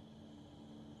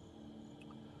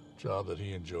that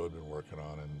he and Joe had been working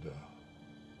on, and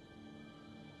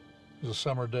it was a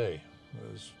summer day.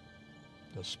 It was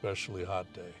an especially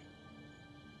hot day.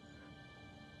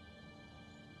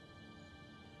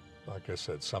 Like I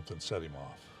said, something set him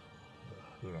off.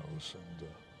 Who knows? And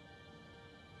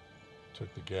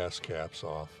took the gas caps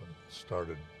off and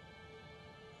started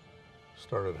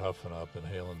huffing up,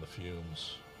 inhaling the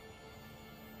fumes.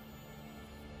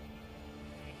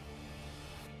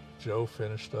 Joe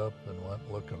finished up and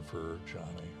went looking for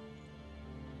Johnny.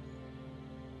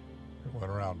 He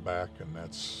went around back, and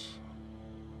that's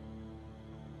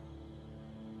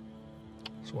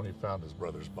when he found his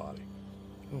brother's body.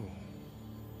 Oh.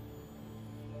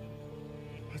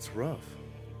 That's rough.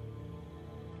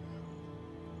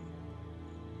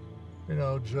 You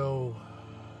know, Joe,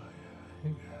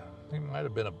 he might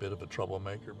have been a bit of a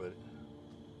troublemaker, but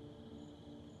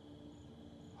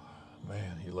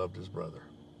man, he loved his brother.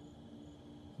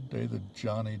 The day that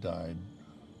Johnny died,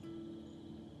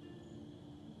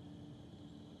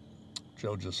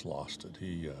 Joe just lost it.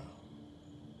 He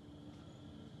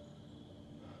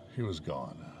was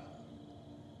gone.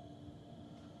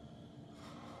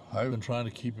 I've been trying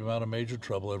to keep him out of major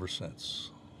trouble ever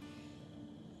since.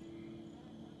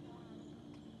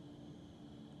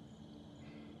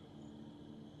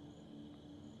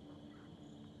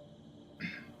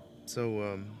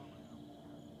 So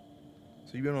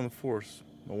you've been on the force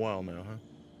a while now, huh?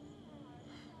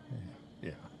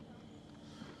 Yeah.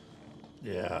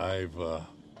 Yeah,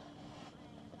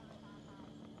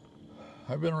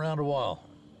 I've been around a while.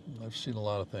 I've seen a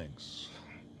lot of things.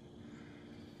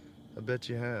 I bet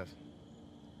you have.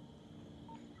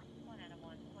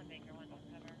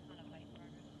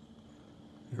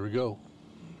 Here we go.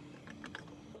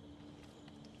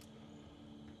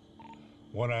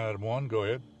 1 Adam 1, go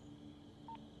ahead.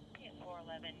 Yes,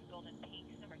 411 Golden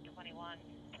Peaks, number 21.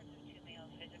 Reports of 2 males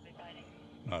physically fighting.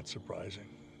 Not surprising.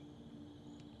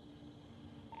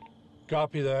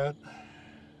 Copy that.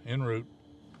 En route.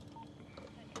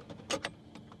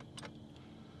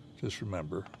 Just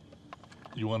remember,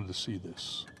 you wanted to see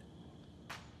this.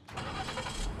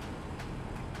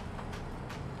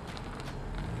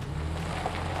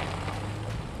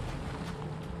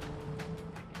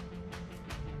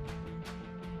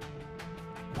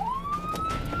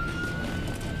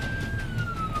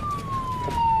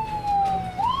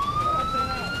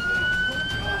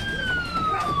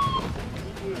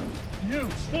 You,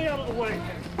 stay out of the way.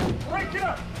 Break it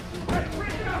up! Hey,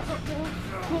 break it up!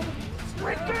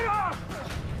 Break it up!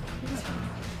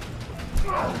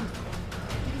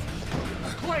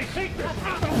 Clay, take this! I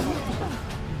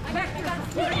got it.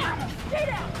 Stay down! Stay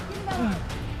down!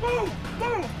 Move!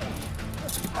 Move!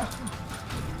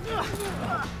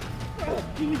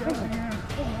 Give me that hand!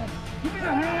 Give me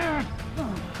the hand!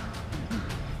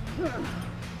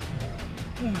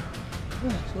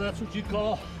 So that's what you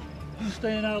call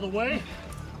staying out of the way?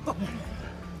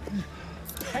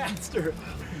 Pastor,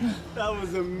 that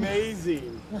was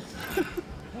amazing.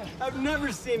 I've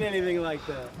never seen anything like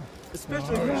that,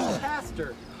 especially from a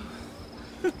pastor.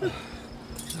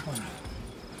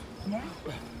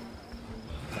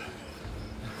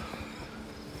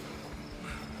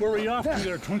 Where were you off to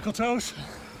there, Twinkle Toes?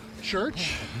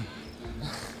 Church?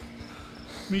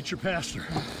 Meet your pastor.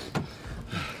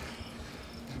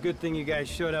 It's a good thing you guys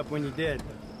showed up when you did.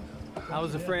 I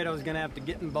was afraid I was gonna have to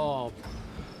get involved.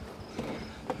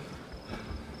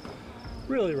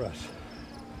 Really, Russ?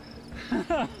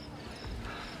 I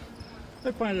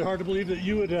find it hard to believe that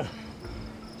you would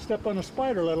step on a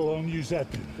spider, let alone use that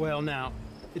thing. Well, now,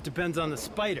 it depends on the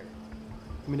spider.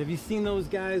 I mean, have you seen those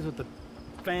guys with the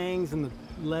fangs and the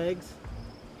legs?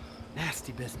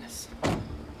 Nasty business.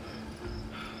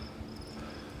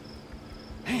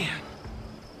 Man.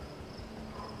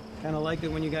 Kind of liked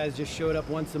it when you guys just showed up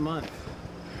once a month.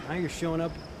 Now you're showing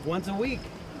up once a week.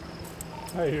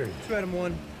 I hear you. That's right, I'm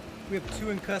one. We have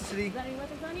 2 in custody. Is that any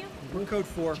weapons on you? We're code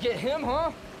 4. Did you get him,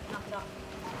 huh? Knock it off.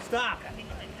 Stop! Traffic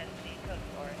on intensity, code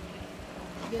 4.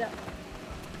 Get up.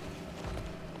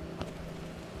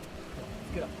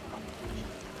 Get up.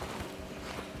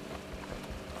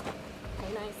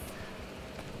 Okay, nice.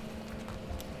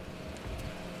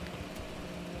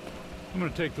 I'm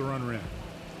gonna take the run around.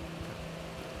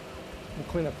 We'll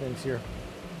clean up things here.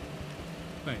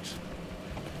 Thanks.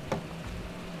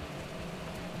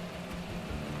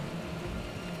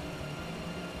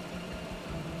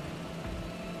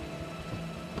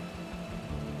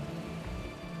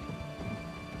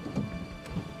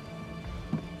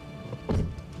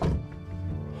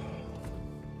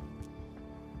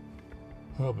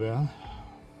 Well, Ben,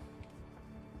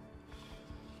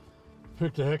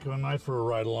 picked a heck of a night for a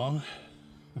ride along.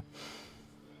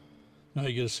 Now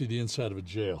you get to see the inside of a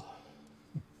jail.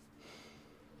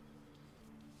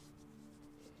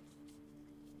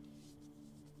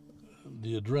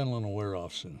 The adrenaline will wear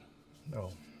off soon.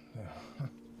 Oh, yeah.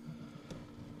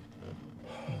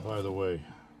 By the way,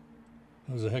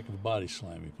 that was a heck of a body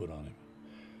slam you put on him.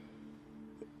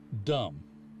 Dumb,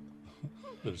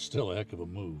 but it's still a heck of a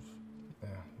move. Yeah,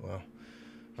 well,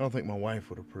 I don't think my wife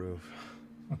would approve.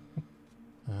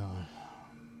 Well,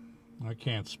 I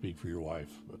can't speak for your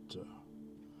wife, but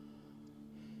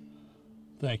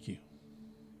thank you.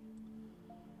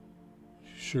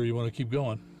 Sure you want to keep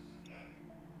going?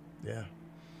 Yeah,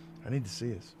 I need to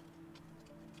see us.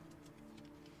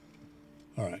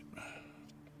 All right.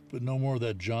 But no more of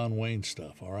that John Wayne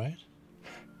stuff, all right?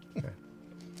 Okay.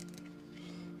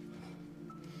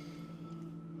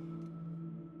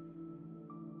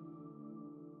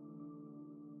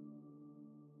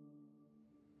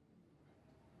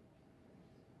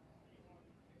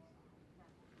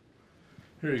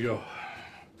 Here you go.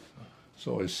 This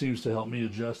always seems to help me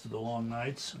adjust to the long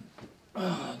nights.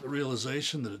 The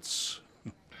realization that it's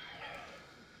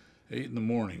 8 in the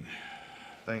morning.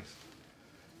 Thanks.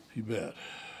 You bet.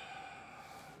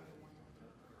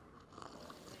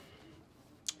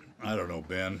 I don't know,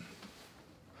 Ben.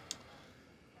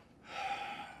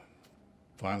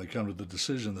 Finally come to the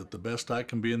decision that the best I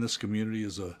can be in this community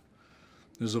is a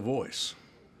voice.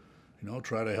 You know,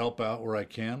 try to help out where I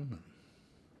can,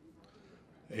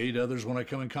 aid others when I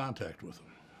come in contact with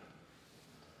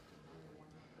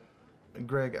them.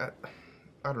 Greg, I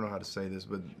don't know how to say this,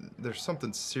 but there's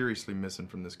something seriously missing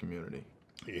from this community.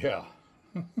 Yeah.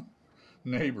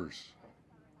 Neighbors.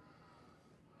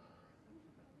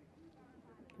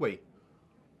 Wait,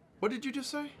 what did you just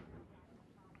say?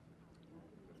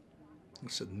 I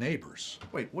said neighbors.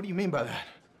 Wait, what do you mean by that?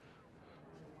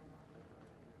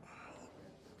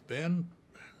 Ben,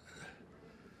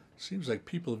 seems like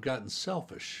people have gotten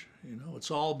selfish. You know, it's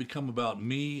all become about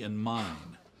me and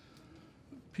mine.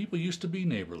 People used to be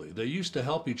neighborly. They used to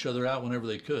help each other out whenever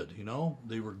they could, you know?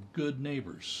 They were good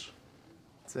neighbors.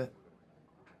 That's it.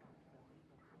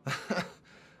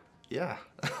 Yeah.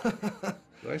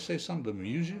 Did I say something to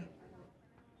amuse you?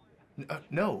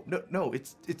 No.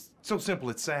 It's so simple.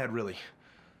 It's sad, really.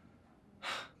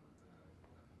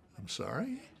 I'm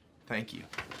sorry? Thank you.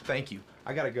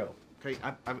 I gotta go. Okay,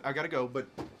 I gotta go, but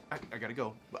I gotta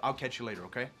go. I'll catch you later,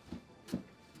 okay?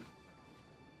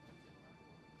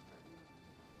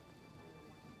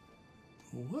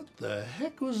 What the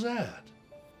heck was that?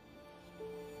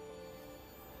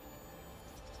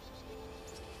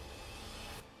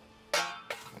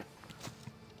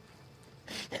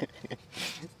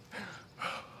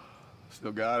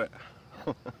 Still got it.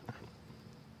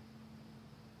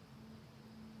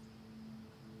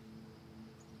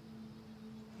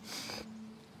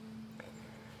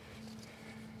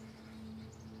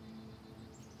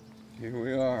 Here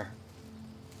we are.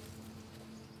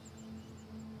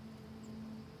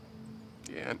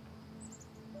 Dan.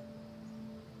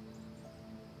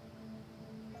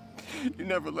 You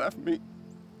never left me.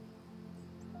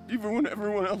 Even when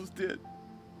everyone else did.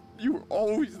 You were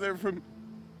always there for me.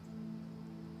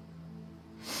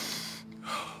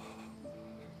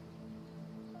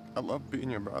 I love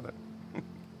being your brother.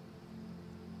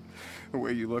 The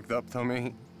way you looked up to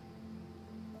me.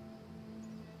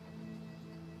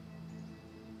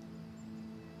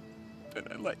 And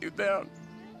I let you down.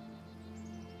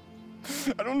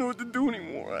 I don't know what to do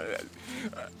anymore.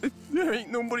 There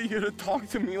ain't nobody here to talk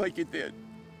to me like you did.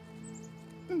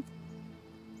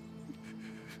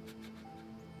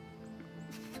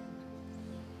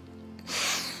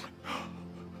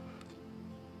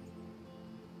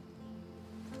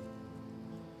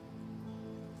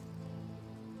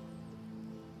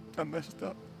 I messed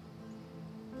up.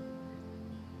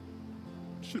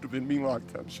 Should have been me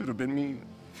locked up. Should have been me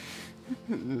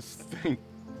in this thing.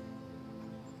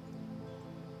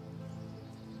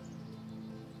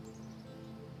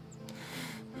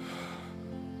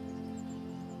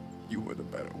 You were the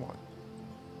better one.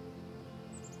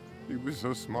 You were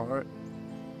so smart.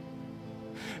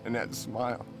 And that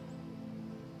smile.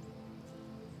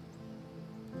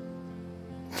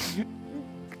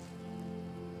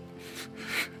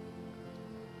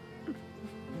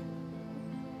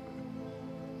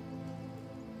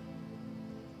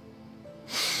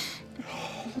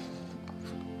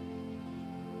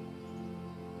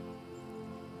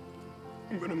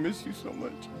 I'm gonna miss you so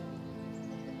much.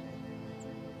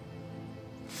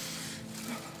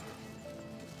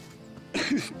 I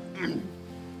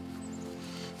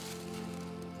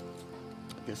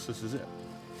guess this is it.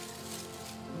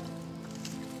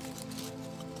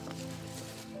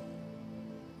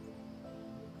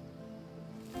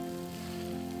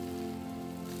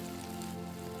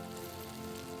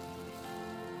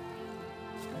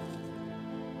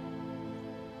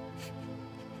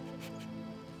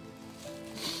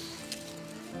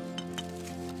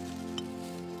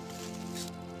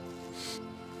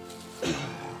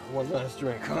 One last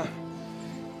drink, huh?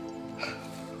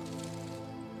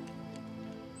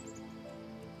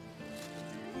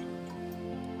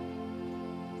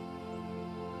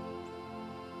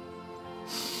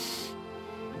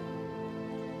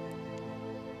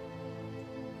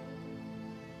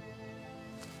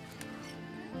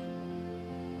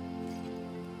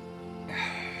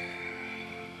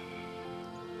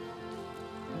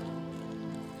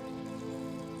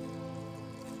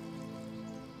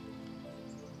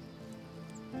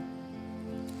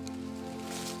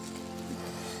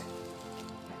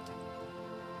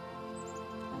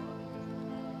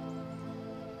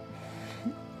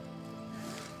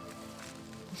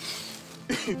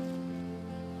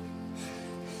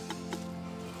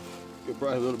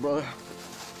 Goodbye, little brother.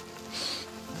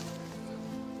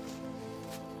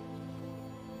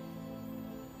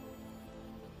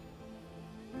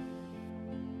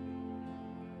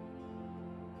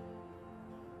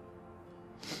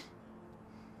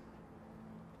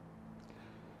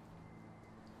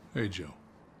 Hey, Joe.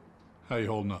 How you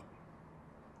holding up?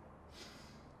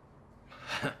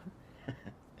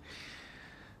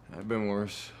 I've been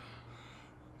worse.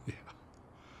 Yeah.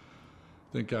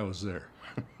 Think I was there.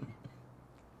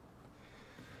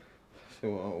 So,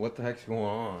 what the heck's going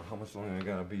on? How much longer I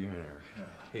gotta be in here? I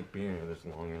hate being here this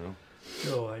long, you know?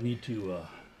 Joe, I need to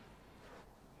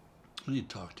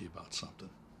talk to you about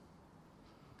something.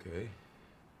 Okay.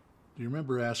 Do you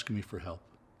remember asking me for help?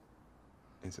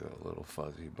 It's a little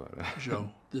fuzzy, but... Joe,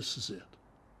 this is it.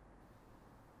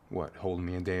 What, holding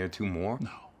me a day or two more?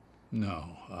 No,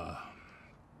 I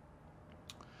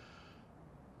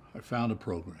found a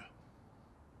program.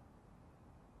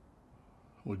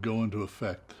 It would go into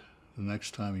effect the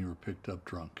next time you were picked up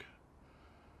drunk.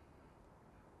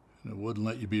 And it wouldn't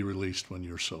let you be released when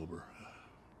you're sober.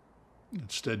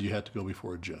 Instead, you had to go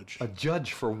before a judge. A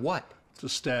judge for what? It's a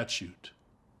statute.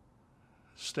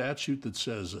 A statute that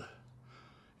says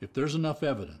if there's enough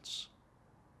evidence,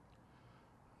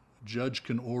 a judge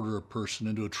can order a person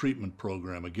into a treatment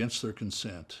program against their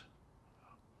consent.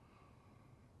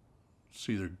 It's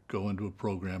either go into a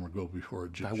program or go before a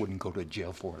judge. I wouldn't go to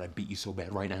jail for it. I'd beat you so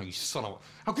bad right now, you son of a...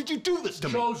 How could you do this to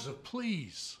me? Joseph,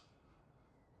 please.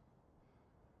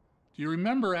 Do you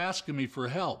remember asking me for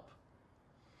help?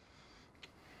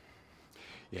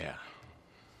 Yeah.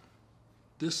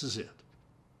 This is it.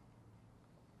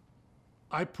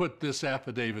 I put this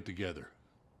affidavit together.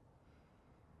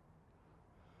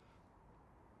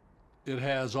 It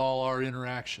has all our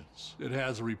interactions. It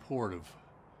has a report of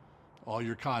all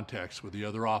your contacts with the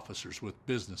other officers, with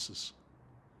businesses.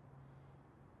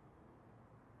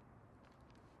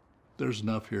 There's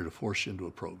enough here to force you into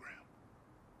a program.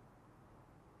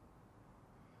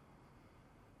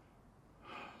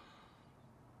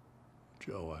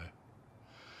 Joe,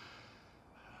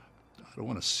 I don't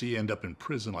want to see you end up in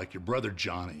prison like your brother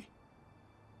Johnny.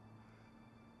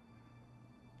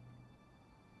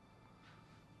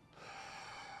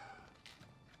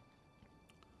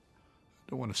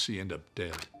 I don't want to see you end up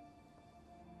dead.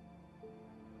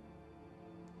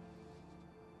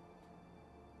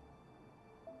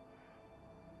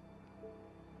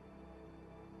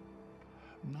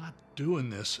 I'm not doing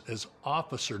this as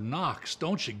Officer Knox.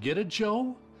 Don't you get it,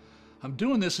 Joe? I'm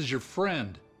doing this as your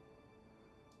friend.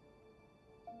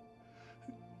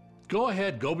 Go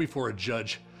ahead, go before a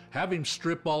judge. Have him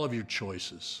strip all of your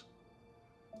choices.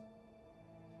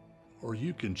 Or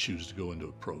you can choose to go into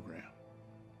a program.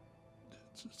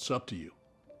 It's up to you.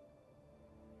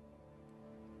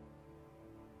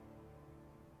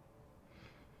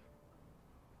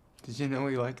 Did you know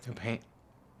he liked to paint?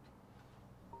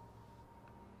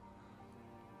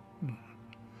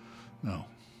 No,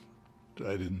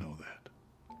 I didn't know that.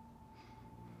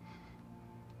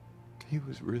 He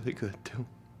was really good, too.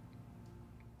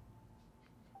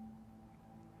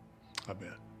 I bet.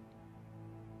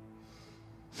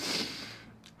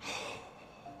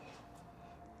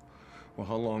 Well,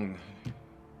 how long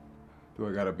do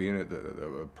I gotta be in it,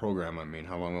 the program, I mean?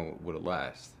 How long would it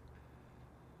last?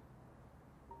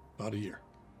 About a year.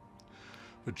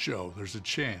 But Joe, there's a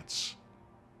chance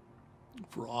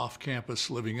for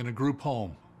off-campus living in a group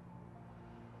home.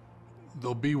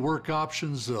 There'll be work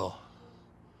options, there'll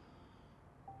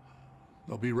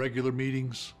be regular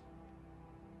meetings.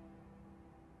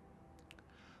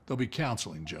 There'll be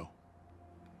counseling, Joe.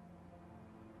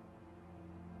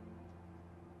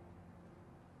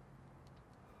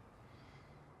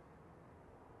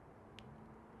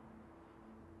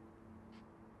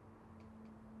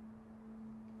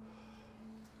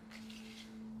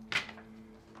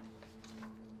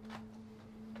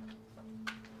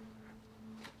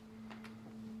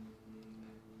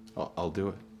 I'll do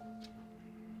it.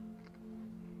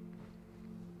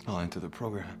 I'll enter the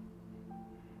program.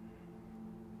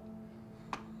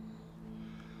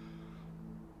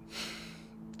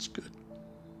 It's good.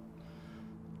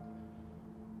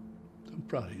 I'm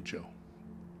proud of you, Joe.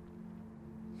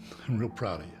 I'm real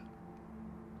proud of you.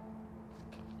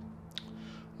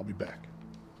 I'll be back.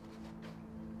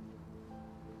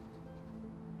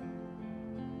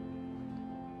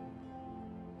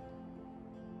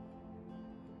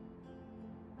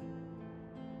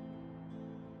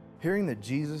 Hearing that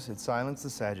Jesus had silenced the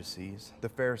Sadducees, the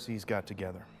Pharisees got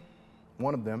together.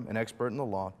 One of them, an expert in the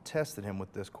law, tested him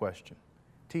with this question: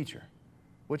 "Teacher,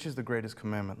 which is the greatest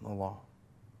commandment in the law?"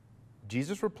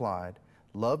 Jesus replied,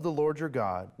 "Love the Lord your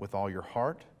God with all your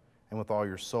heart and with all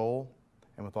your soul,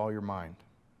 and with all your mind.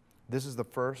 This is the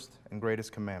first and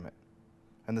greatest commandment.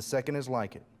 And the second is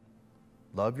like it.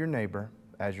 Love your neighbor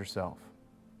as yourself.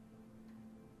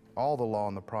 All the law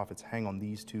and the prophets hang on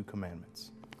these two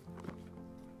commandments.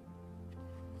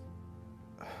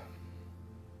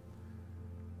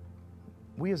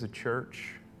 We as a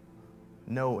church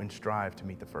know and strive to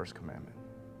meet the first commandment.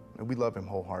 And we love him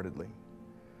wholeheartedly.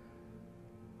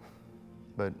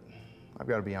 But I've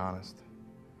got to be honest,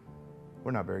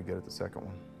 we're not very good at the second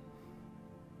one.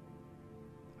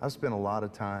 I've spent a lot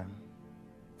of time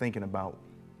thinking about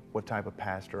what type of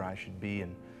pastor I should be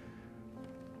and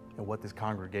what this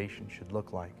congregation should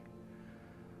look like.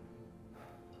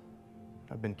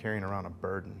 I've been carrying around a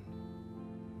burden.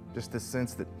 Just this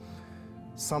sense that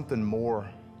something more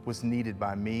was needed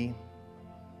by me,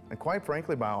 and quite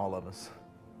frankly, by all of us.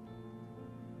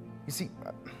 You see,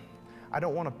 I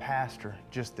don't want to pastor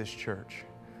just this church.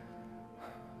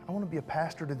 I want to be a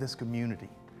pastor to this community,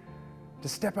 to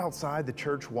step outside the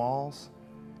church walls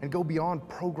and go beyond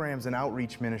programs and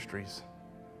outreach ministries.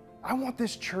 I want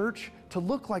this church to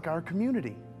look like our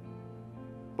community,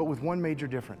 but with one major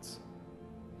difference.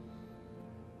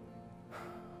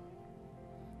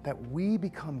 That we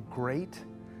become great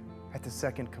at the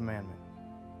second commandment,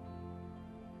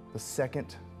 the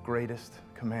second greatest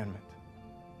commandment,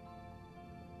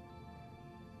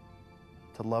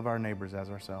 to love our neighbors as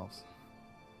ourselves.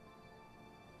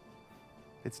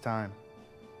 It's time.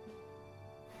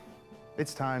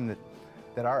 It's time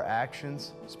that our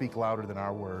actions speak louder than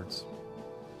our words.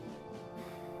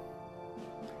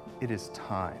 It is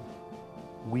time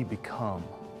we become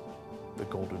the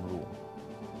golden rule.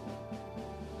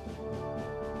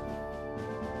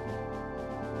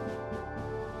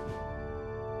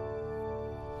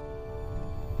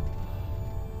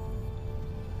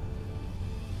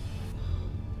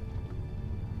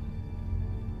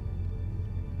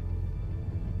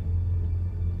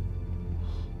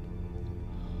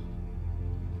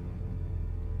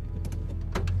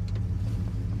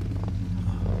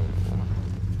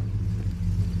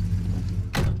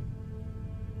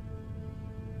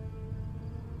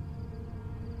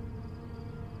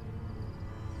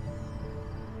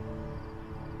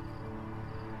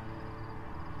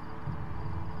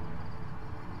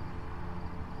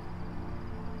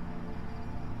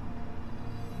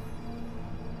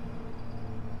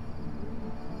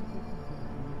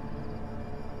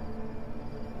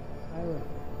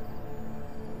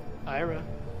 Ira.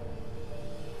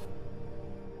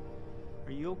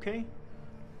 Are you okay?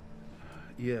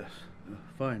 Yes,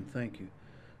 fine, thank you.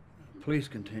 Please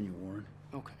continue, Warren.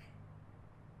 Okay.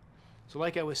 So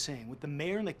like I was saying, what the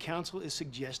mayor and the council is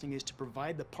suggesting is to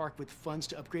provide the park with funds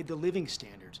to upgrade the living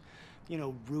standards. You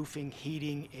know, roofing,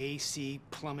 heating, AC,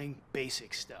 plumbing,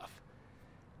 basic stuff.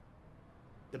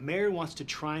 The mayor wants to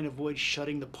try and avoid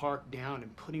shutting the park down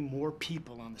and putting more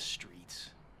people on the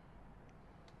streets.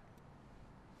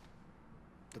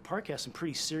 The park has some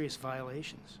pretty serious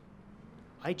violations.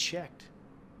 I checked,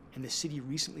 and the city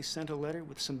recently sent a letter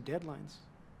with some deadlines.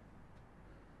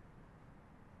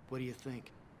 What do you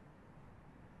think?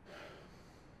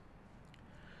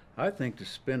 I think to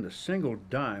spend a single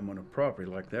dime on a property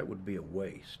like that would be a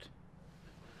waste.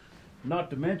 Not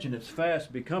to mention it's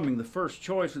fast becoming the first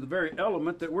choice of the very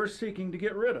element that we're seeking to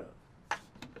get rid of.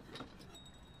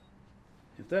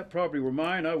 If that property were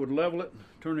mine, I would level it,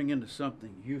 turning into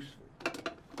something useful.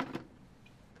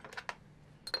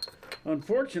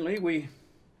 Unfortunately, we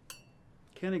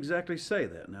can't exactly say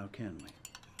that now, can we?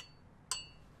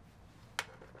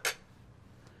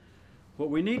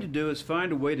 What we need to do is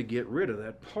find a way to get rid of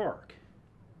that park.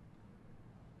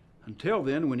 Until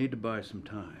then, we need to buy some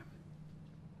time.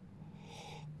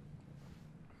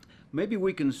 Maybe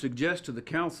we can suggest to the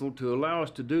council to allow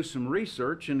us to do some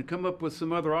research and come up with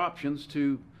some other options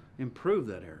to improve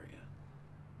that area.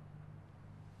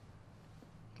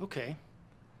 Okay,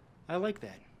 I like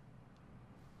that.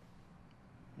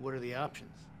 What are the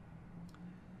options?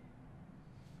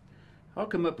 I'll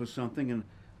come up with something and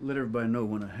let everybody know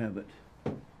when I have it.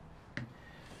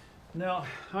 Now,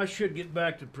 I should get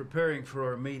back to preparing for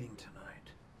our meeting tonight.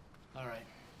 All right.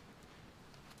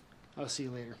 I'll see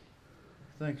you later.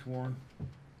 Thanks, Warren.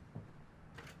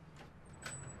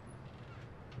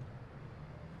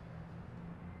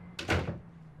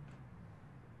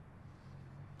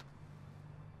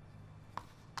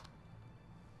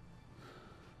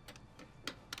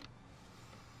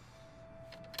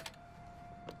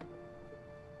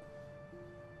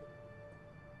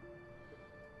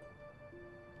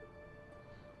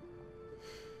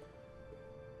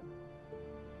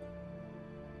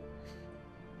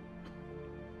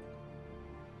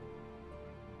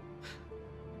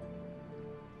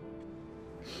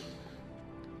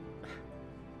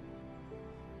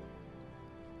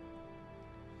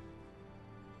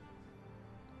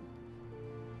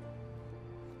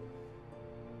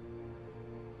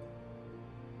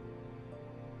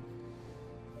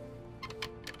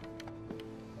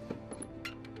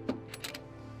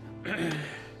 Hey,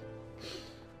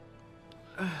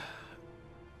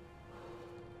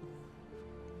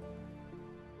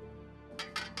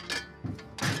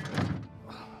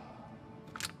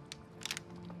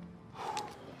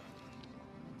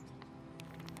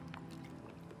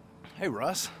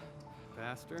 Russ.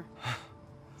 Faster?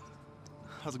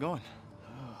 How's it going?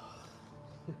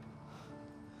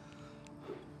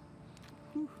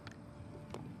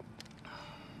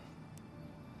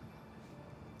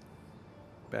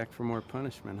 Back for more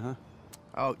punishment, huh?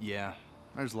 Oh, yeah.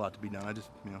 There's a lot to be done. I just,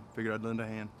 figured I'd lend a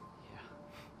hand.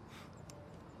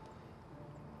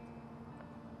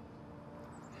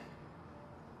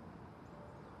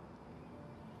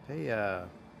 Hey,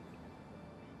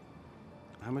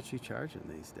 how much you charging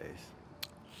these days?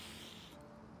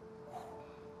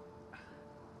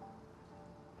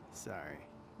 Sorry.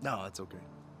 No, that's okay.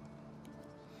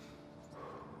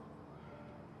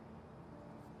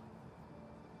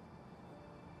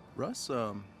 Russ,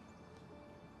 something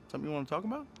you want to talk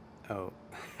about? Oh.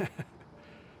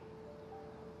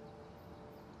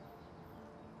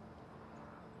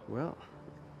 Well.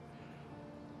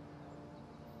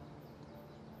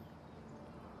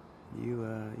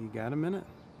 You got a minute?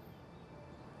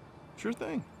 Sure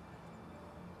thing.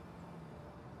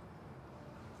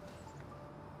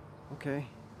 Okay.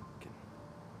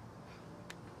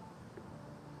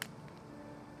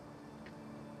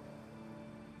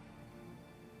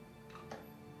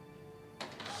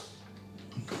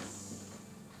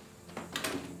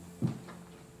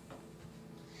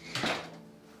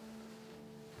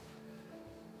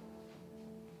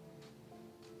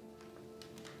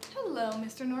 Hello,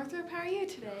 Mr. Northrop. How are you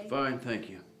today? Fine, thank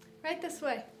you. Right this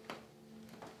way.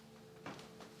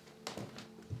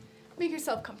 Make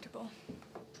yourself comfortable.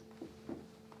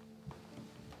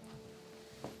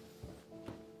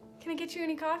 Can I get you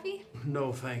any coffee?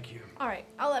 No, thank you. All right,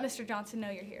 I'll let Mr. Johnson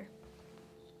know you're here.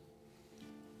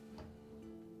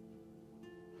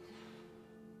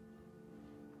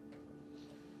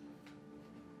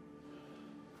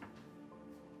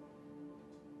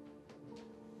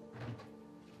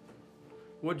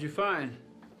 What'd you find?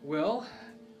 Well,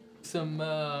 some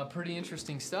pretty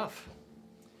interesting stuff.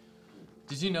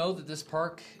 Did you know that this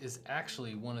park is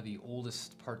actually one of the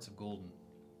oldest parts of Golden?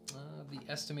 The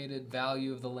estimated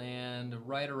value of the land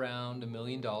right around $1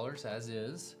 million, as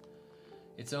is.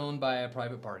 It's owned by a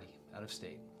private party out of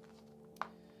state.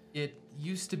 It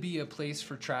used to be a place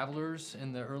for travelers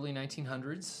in the early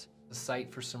 1900s, a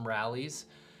site for some rallies,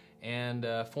 and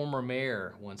a former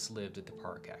mayor once lived at the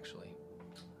park, actually.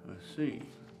 I see.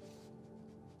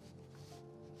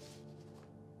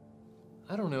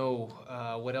 I don't know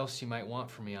what else you might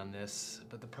want from me on this,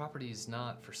 but the property is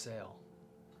not for sale.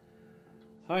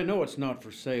 I know it's not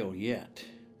for sale yet.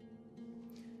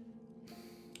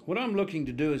 What I'm looking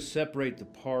to do is separate the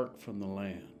park from the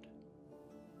land.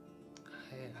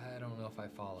 I don't know if I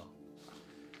follow.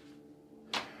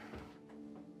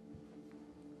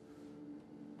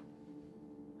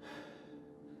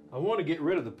 I want to get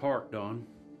rid of the park, Don.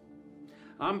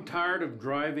 I'm tired of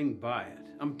driving by it.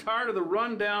 I'm tired of the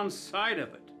rundown side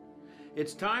of it.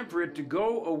 It's time for it to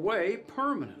go away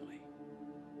permanently.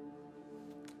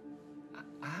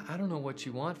 I don't know what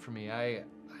you want from me. I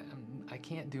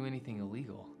can't do anything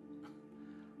illegal.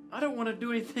 I don't want to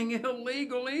do anything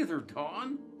illegal either,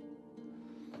 Don.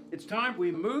 It's time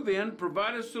we move in,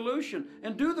 provide a solution,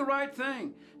 and do the right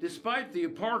thing, despite the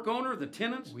park owner, the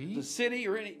tenants, the city,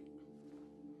 or any...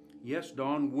 Yes,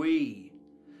 Don, we.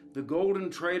 The Golden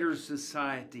Traders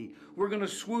Society. We're going to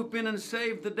swoop in and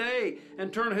save the day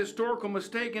and turn a historical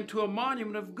mistake into a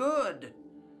monument of good.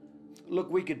 Look,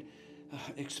 we could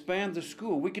expand the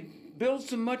school. We could build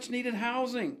some much-needed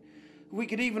housing. We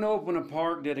could even open a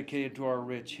park dedicated to our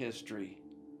rich history.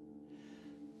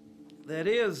 That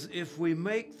is, if we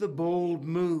make the bold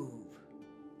move.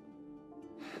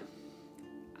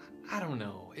 I don't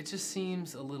know. It just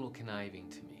seems a little conniving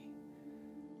to me.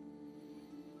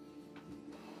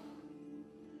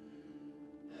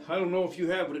 I don't know if you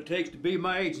have what it takes to be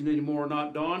my agent anymore or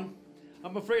not, Don.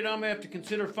 I'm afraid I'm going to have to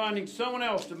consider finding someone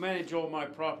else to manage all my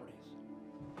properties.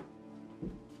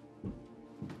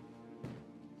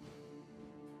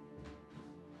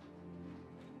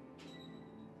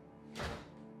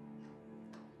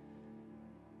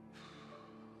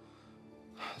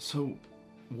 So,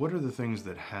 what are the things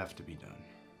that have to be done?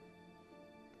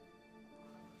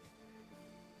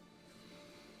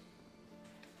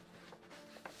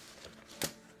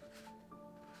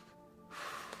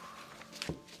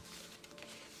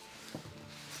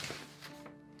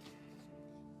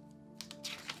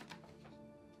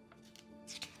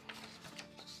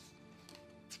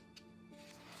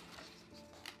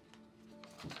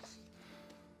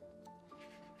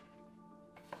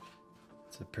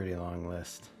 a pretty long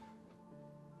list.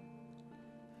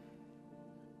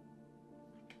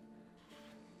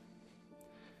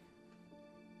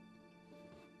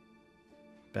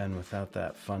 Ben, without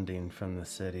that funding from the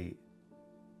city,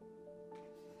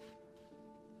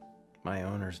 my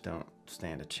owners don't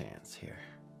stand a chance here.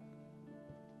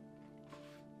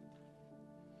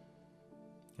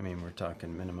 I mean, we're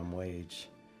talking minimum wage,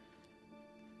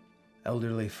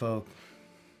 elderly folk,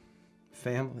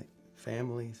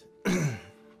 families.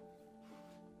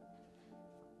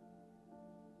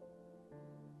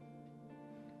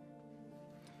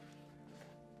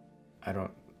 I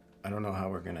don't know how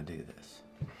we're gonna do this.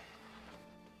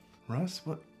 Russ,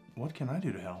 what can I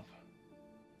do to help?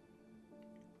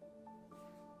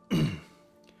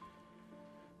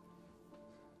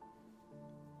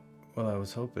 Well, I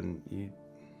was hoping you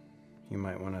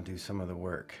might want to do some of the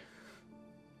work.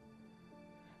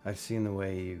 I've seen the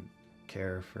way you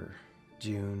care for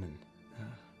June, and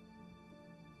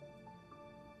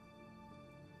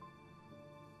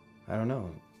I don't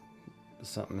know,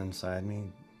 something inside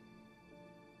me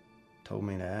told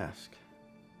me to ask.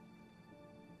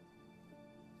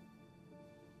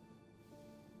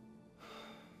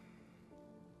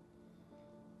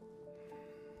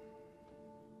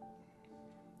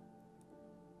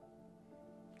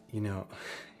 You know,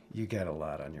 you got a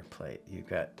lot on your plate. You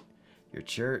got your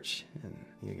church, and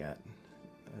you got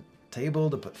a table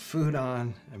to put food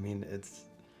on. I mean, it's,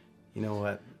 you know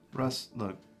what? Russ,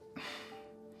 look,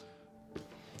 I'll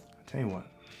tell you what.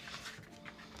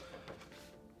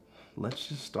 Let's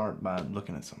just start by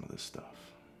looking at some of this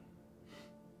stuff.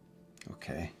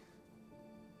 Okay.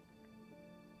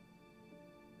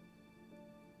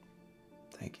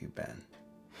 Thank you, Ben.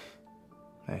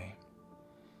 Hey,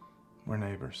 we're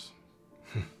neighbors.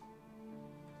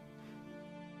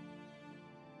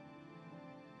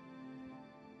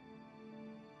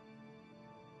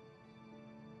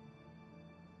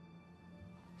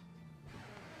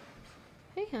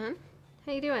 Hey, hon.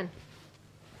 How you doing?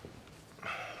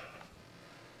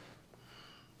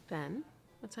 Ben,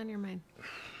 what's on your mind?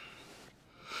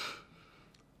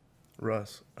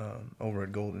 Russ, over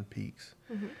at Golden Peaks,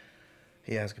 Mm-hmm.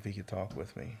 he asked if he could talk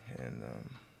with me, and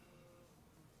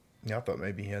yeah, I thought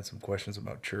maybe he had some questions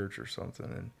about church or something,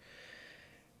 and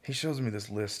he shows me this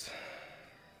list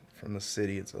from the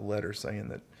city. It's a letter saying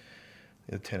that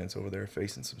the tenants over there are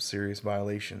facing some serious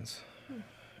violations.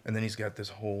 And then he's got this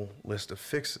whole list of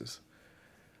fixes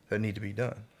that need to be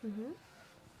done. Mm-hmm.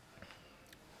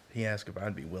 He asked if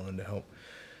I'd be willing to help,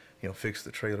 fix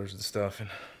the trailers and stuff. And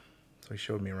so he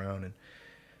showed me around, and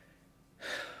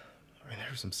I mean, there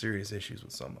were some serious issues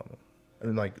with some of them. I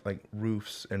mean, like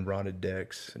roofs and rotted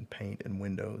decks and paint and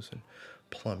windows and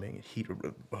plumbing and heat,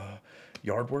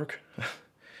 yard work.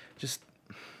 That's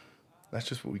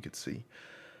just what we could see.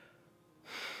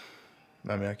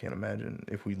 I mean, I can't imagine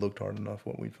if we looked hard enough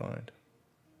what we'd find.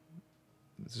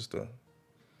 It's a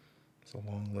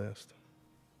long list.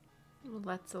 Well,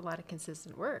 that's a lot of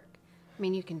consistent work. I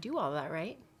mean, you can do all that,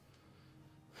 right?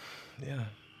 Yeah.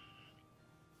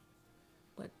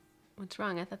 What's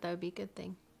wrong? I thought that would be a good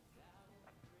thing.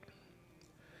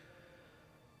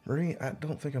 Marie, I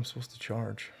don't think I'm supposed to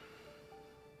charge.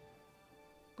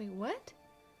 Wait, what?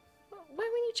 Why wouldn't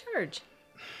you charge?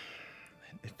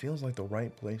 It feels like the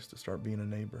right place to start being a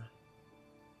neighbor.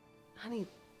 Honey,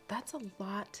 that's a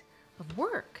lot of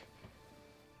work.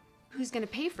 Who's going to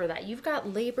pay for that? You've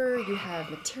got labor, you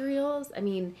have materials. I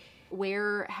mean,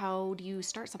 how do you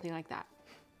start something like that?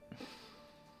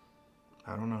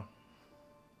 I don't know.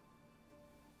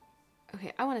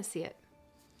 Okay, I want to see it.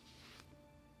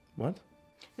 What?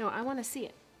 No, I want to see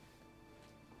it.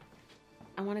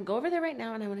 I want to go over there right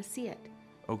now and I want to see it.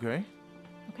 Okay.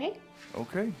 Okay?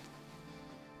 Okay.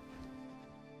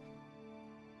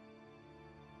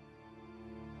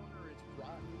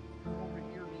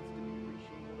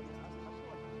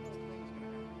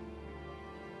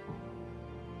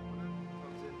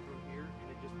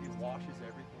 Washes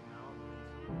everything out.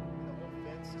 And the whole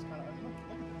fence is kind of, look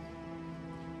at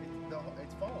this.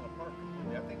 It's falling apart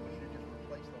completely. I think we need to just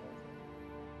replace the whole thing.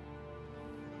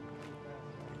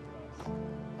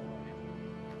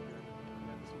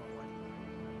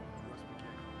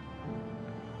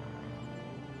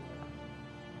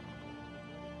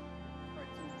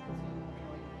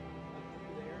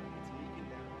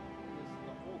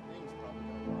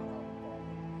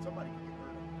 Somebody can get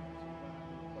hurt.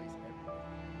 Replace everything.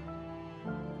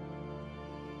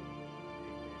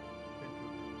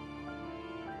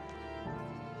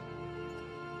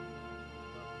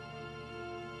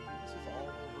 This is all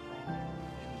overgrown.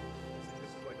 This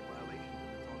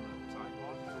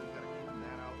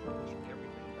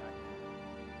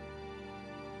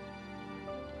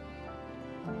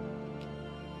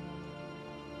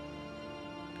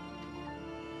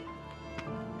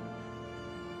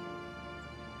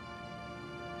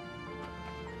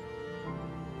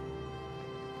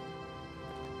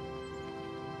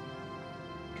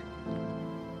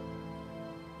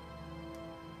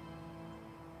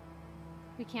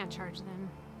We can't charge them.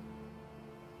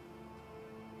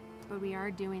 But we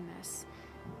are doing this.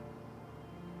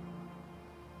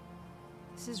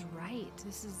 This is right.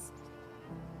 This is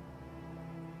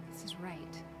right.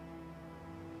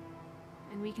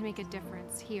 And we can make a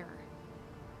difference here.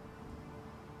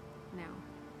 Now.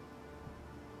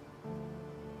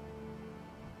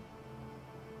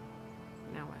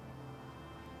 Now what?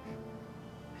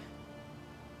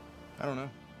 I don't know.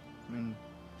 I mean,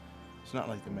 it's not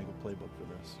like they make a playbook for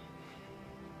this.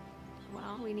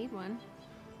 Well, we need one.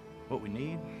 What we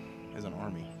need is an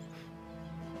army.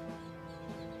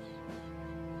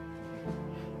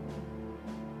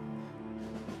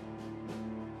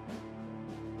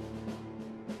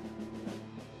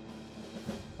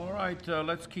 All right,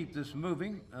 let's keep this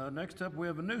moving. Next up, we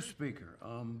have a new speaker,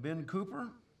 Ben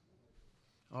Cooper.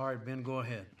 All right, Ben, go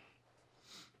ahead.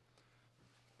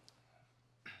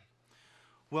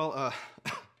 Well,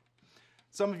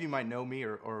 some of you might know me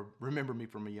or remember me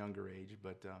from a younger age,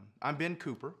 but I'm Ben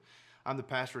Cooper. I'm the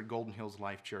pastor at Golden Hills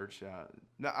Life Church.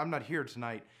 Now, I'm not here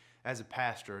tonight as a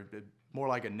pastor, more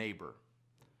like a neighbor.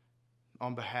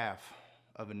 On behalf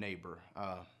of a neighbor,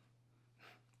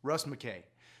 Russ McKay,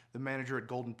 the manager at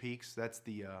Golden Peaks, that's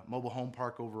the mobile home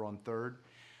park over on 3rd.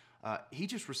 He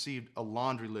just received a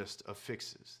laundry list of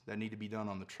fixes that need to be done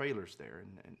on the trailers there.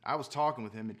 And I was talking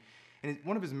with him, and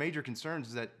one of his major concerns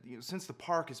is that since the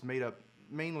park is made up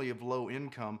mainly of low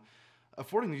income,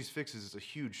 affording these fixes is a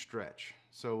huge stretch.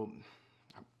 So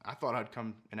I thought I'd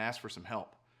come and ask for some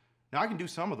help. Now, I can do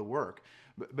some of the work,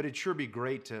 but it'd sure be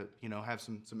great to have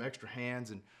some extra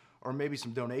hands or maybe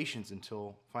some donations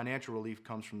until financial relief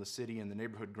comes from the city and the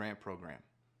neighborhood grant program.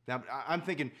 Now, I'm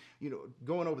thinking,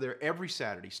 going over there every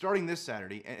Saturday, starting this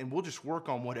Saturday, and we'll just work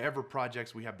on whatever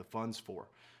projects we have the funds for.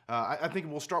 I think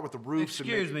we'll start with the roofs.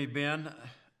 Excuse me, Ben.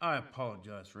 I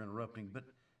apologize for interrupting, but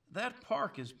that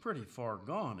park is pretty far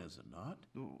gone, is it not?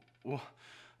 Well,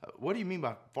 what do you mean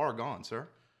by far gone, sir?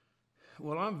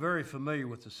 Well, I'm very familiar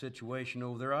with the situation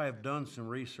over there. I have done some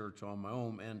research on my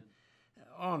own, and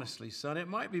honestly, son, it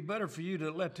might be better for you to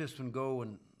let this one go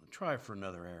and try for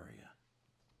another area.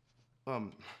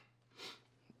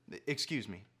 Excuse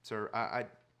me, sir. I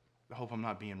hope I'm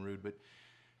not being rude, but,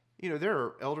 there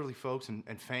are elderly folks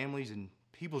and families and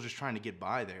people just trying to get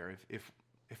by there.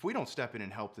 If we don't step in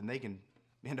and help, then they can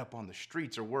end up on the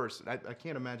streets or worse. I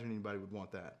can't imagine anybody would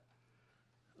want that.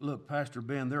 Look, Pastor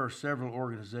Ben, there are several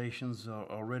organizations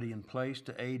already in place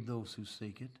to aid those who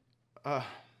seek it.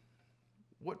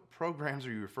 What programs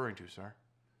are you referring to, sir?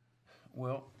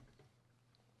 Well,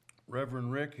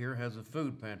 Reverend Rick here has a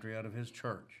food pantry out of his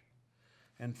church.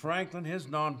 And Franklin, his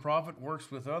nonprofit,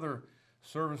 works with other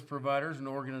service providers and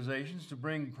organizations to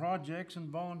bring projects and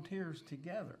volunteers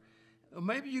together.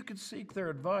 Maybe you could seek their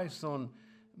advice on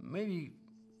maybe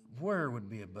where would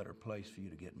be a better place for you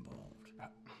to get involved.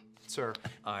 Sir.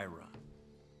 Ira.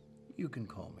 You can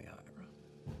call me Ira.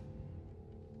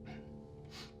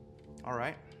 All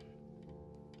right.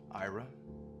 Ira.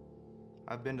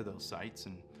 I've been to those sites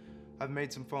and I've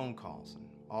made some phone calls, and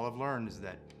all I've learned is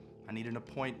that I need an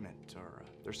appointment or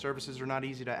their services are not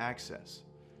easy to access.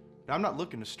 Now, I'm not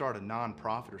looking to start a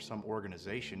nonprofit or some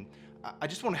organization. I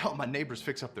just want to help my neighbors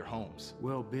fix up their homes.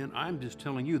 Well, Ben, I'm just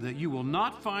telling you that you will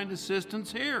not find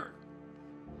assistance here.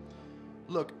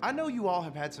 Look, I know you all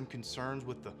have had some concerns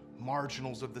with the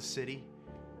marginals of the city,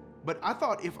 but I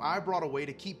thought if I brought a way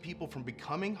to keep people from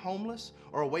becoming homeless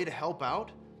or a way to help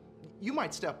out, you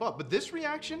might step up. But this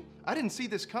reaction, I didn't see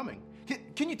this coming.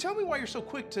 Can you tell me why you're so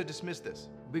quick to dismiss this?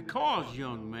 Because,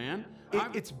 young man,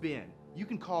 it's Ben. You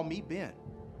can call me Ben.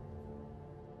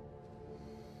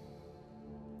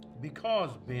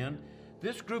 Because, Ben,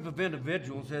 this group of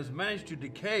individuals has managed to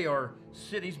decay our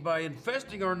cities by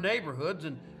infesting our neighborhoods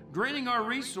and draining our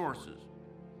resources.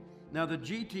 Now, the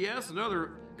GTS and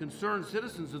other concerned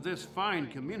citizens of this fine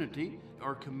community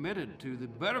are committed to the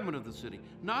betterment of the city,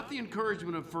 not the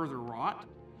encouragement of further rot.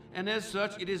 And as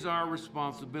such, it is our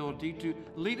responsibility to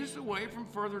lead us away from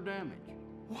further damage.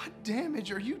 What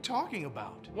damage are you talking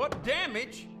about? What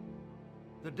damage?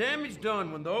 The damage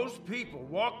done when those people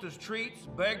walk the streets,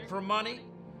 beg for money,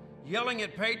 yelling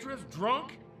at patrons,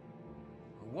 drunk?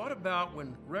 Or what about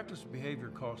when reckless behavior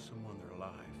costs someone their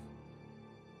life?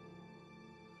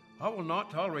 I will not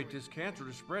tolerate this cancer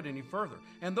to spread any further.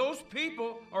 And those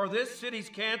people are this city's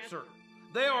cancer.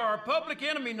 They are our public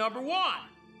enemy number one.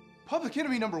 Public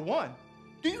enemy number one?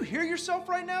 Do you hear yourself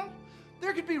right now?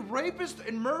 There could be rapists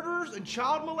and murderers and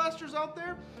child molesters out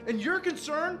there, and you're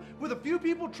concerned with a few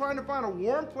people trying to find a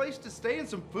warm place to stay and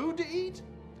some food to eat?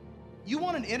 You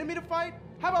want an enemy to fight?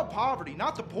 How about poverty,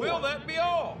 not the poor? Will that be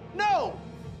all? No!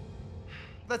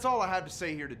 That's all I have to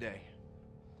say here today.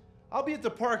 I'll be at the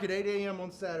park at 8 a.m.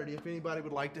 on Saturday if anybody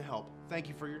would like to help. Thank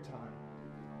you for your time.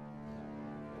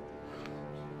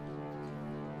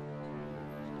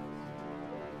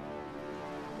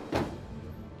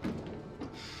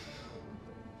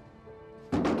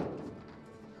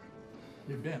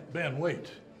 Hey, Ben, wait.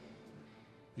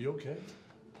 You okay?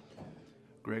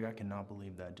 Greg, I cannot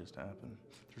believe that just happened.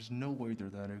 There's no way they're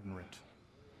that ignorant.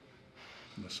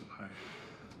 Listen,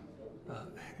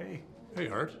 Hey,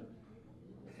 Art.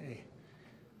 Hey,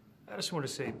 I just want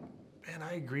to say, man,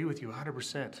 I agree with you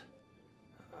 100%.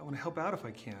 I want to help out if I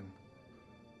can.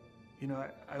 You know,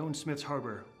 I own Smith's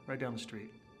Harbor right down the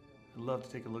street. I'd love to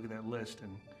take a look at that list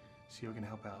and see how I can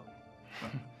help out.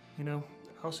 You know,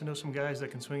 I also know some guys that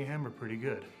can swing a hammer pretty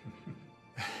good.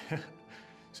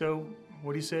 So,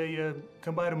 what do you say,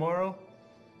 come by tomorrow,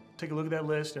 take a look at that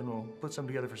list, and we'll put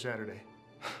something together for Saturday.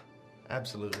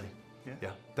 Absolutely.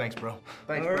 Yeah. Thanks, bro.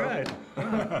 Thanks, All bro. right. All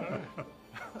right.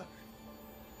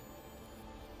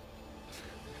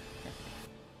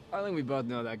 I think we both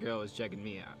know that girl was checking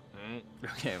me out, all right?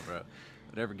 Okay, bro.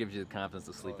 Whatever gives you the confidence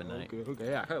to sleep at night. Okay,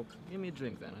 yeah. Give me a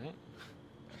drink then, all right?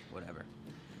 Whatever.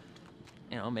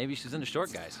 You know, maybe she's into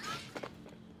short guys.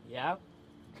 Yeah?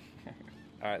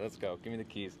 All right, let's go. Give me the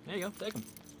keys. There you go, take them.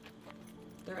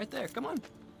 They're right there, come on.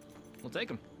 We'll take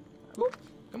them. Whoop,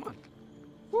 come on.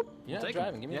 Whoop, You're we'll not take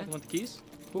driving. 'em. Give me Yeah, the you want the keys?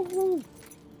 Woo-woo.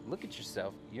 Look at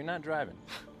yourself. You're not driving.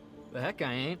 The heck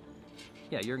I ain't.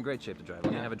 Yeah, you're in great shape to drive.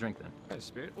 Let me have a drink then. Got a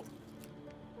spirit.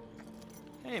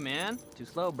 Hey, man. Too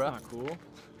slow, bro. Not cool.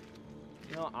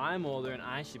 You know, I'm older and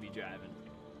I should be driving.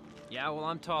 Yeah, well,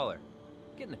 I'm taller.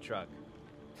 Get in the truck.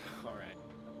 All right.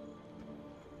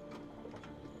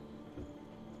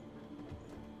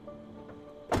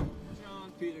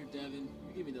 John, Peter, Devin,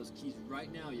 you give me those keys right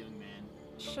now, young man.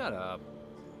 Shut up.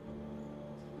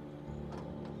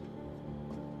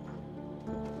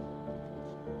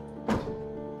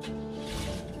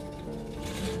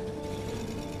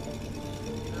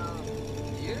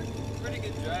 You're a pretty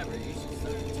good driver. You should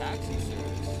start taxi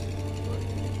service.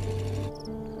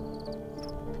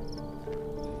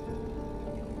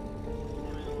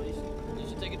 You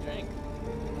should take a drink.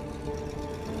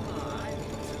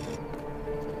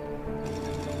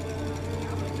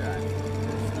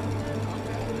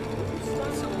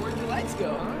 So where'd your lights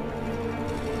go, huh?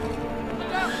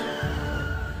 Look out!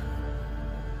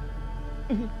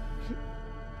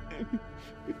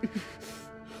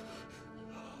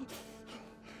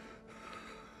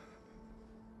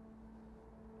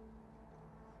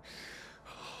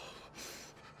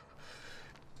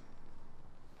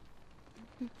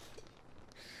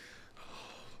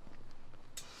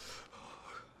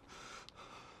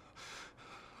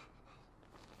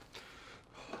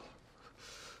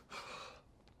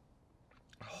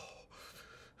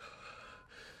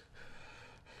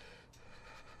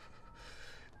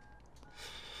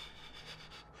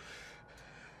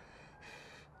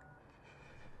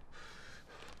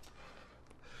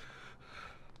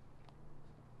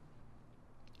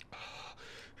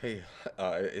 Hey,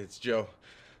 it's Joe.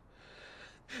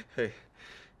 Hey,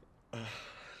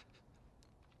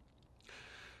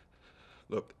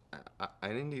 look,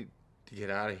 I need to get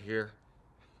out of here.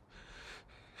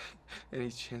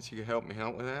 Any chance you could help me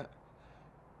out with that?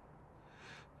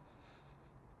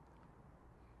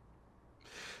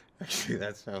 Actually,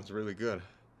 that sounds really good.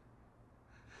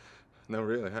 No,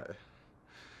 really,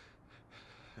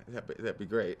 that'd be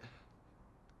great.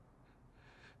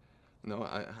 No,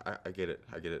 I get it.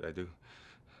 I get it. I do.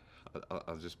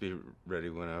 I'll just be ready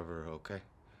whenever, okay?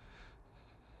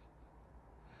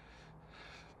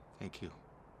 Thank you.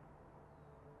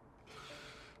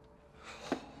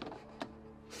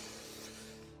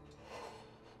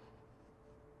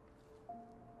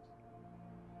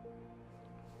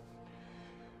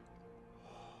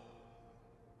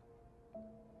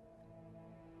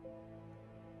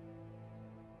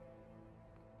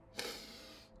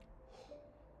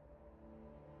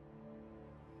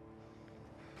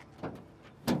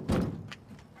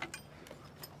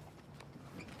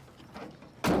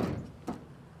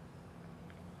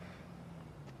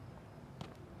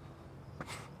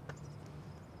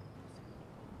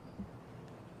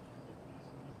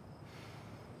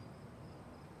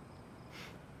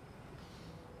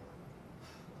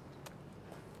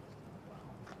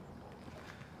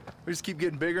 We just keep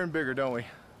getting bigger and bigger, don't we?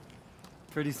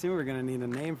 Pretty soon we're gonna need a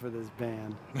name for this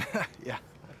band. Yeah.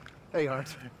 Hey,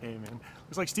 Art. Hey, man.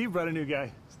 Looks like Steve brought a new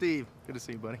guy. Steve, good to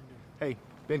see you, buddy. Hey,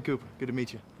 Ben Cooper, good to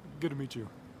meet you. Good to meet you.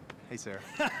 Hey, Sarah.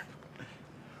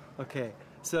 Okay,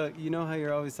 so you know how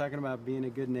you're always talking about being a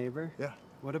good neighbor? Yeah.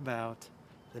 What about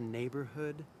the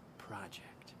neighborhood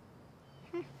project?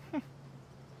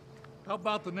 How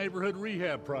about the neighborhood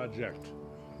rehab project?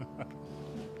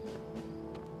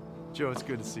 Joe, it's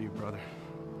good to see you, brother.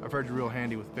 I've heard you're real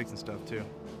handy with fixing stuff, too.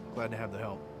 Glad to have the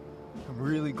help. I'm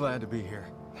really glad to be here.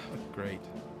 Great.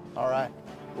 All right,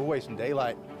 we're wasting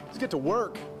daylight. Let's get to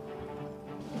work.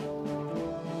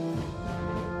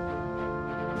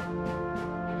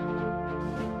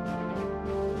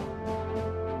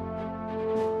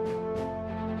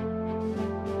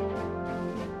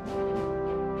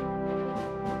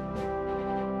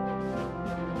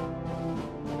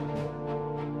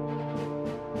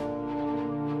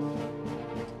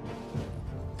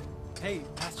 Hey,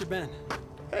 Pastor Ben.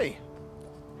 Hey.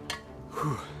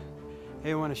 Whew.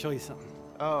 Hey, I want to show you something.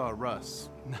 Oh, Russ.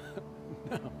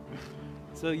 No.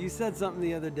 So you said something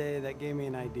the other day that gave me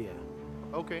an idea.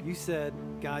 Okay. You said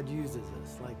God uses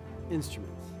us like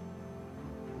instruments.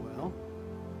 Well,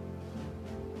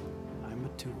 I'm a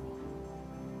tool.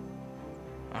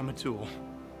 I'm a tool.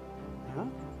 Huh?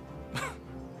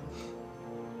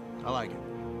 I like it.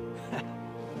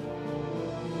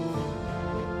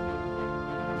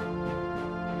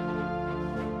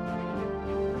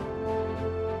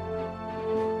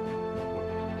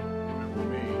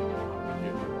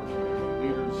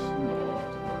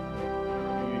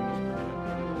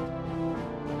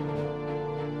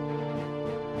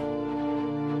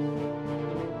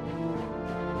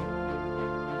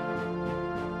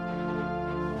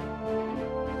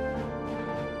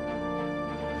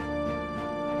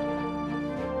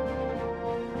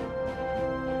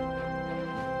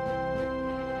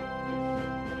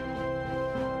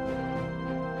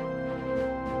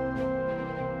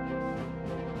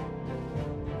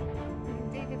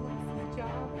 David wants his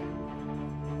job.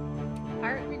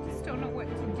 Art, we just don't know what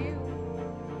to do.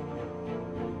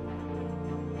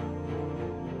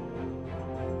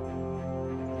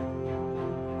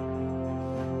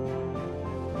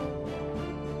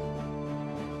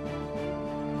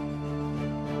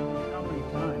 How many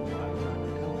times have I tried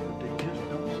to tell them, but they just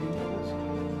don't seem to listen?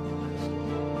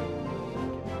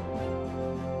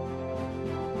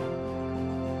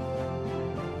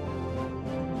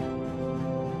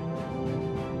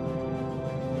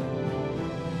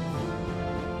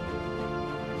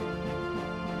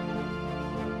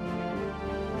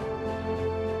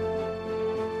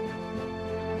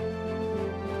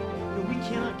 We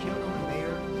cannot count on the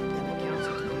mayor and the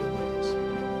council to deal with this.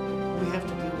 We have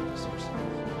to deal with this ourselves.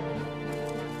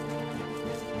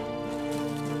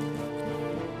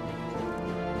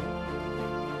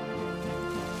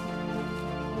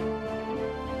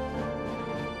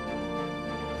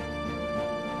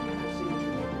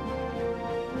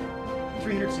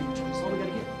 $300 signatures, that's all we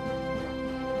gotta get.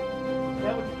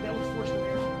 That would force the mayor's.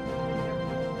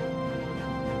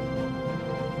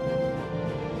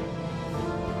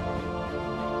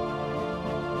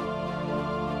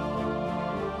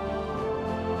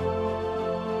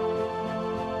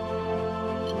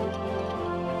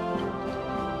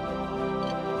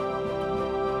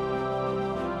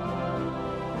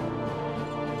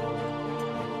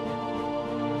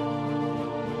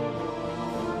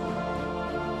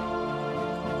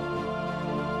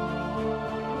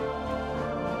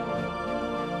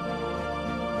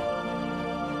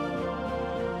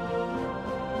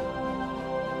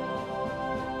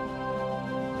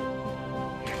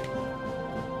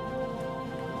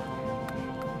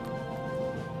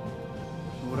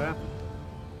 What happened?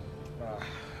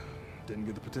 Didn't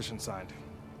get the petition signed.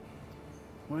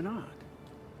 Why not?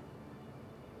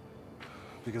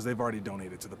 Because they've already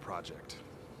donated to the project.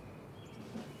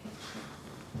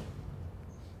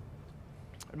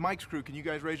 And Mike's crew, can you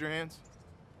guys raise your hands?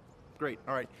 Great,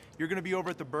 all right. You're gonna be over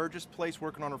at the Burgess place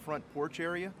working on her front porch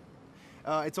area.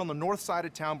 It's on the north side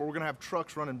of town, but we're gonna have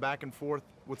trucks running back and forth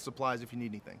with supplies if you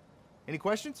need anything. Any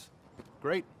questions?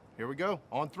 Great, here we go.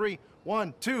 On three.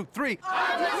 1, 2, 3.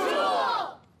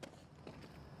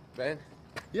 Ben?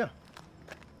 Yeah.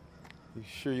 You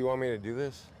sure you want me to do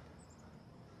this?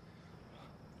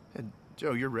 Hey,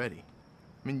 Joe, you're ready.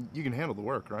 I mean, you can handle the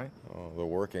work, right? Oh, the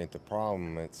work ain't the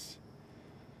problem. It's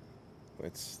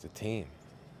the team.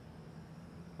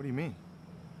 What do you mean?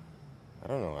 I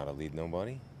don't know how to lead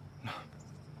nobody.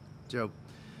 Joe,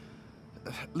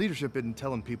 leadership isn't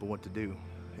telling people what to do.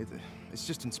 It's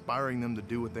just inspiring them to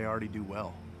do what they already do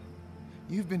well.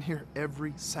 You've been here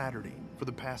every Saturday for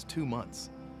the past 2 months,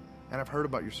 and I've heard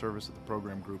about your service at the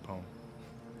program group home.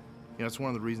 You know, it's one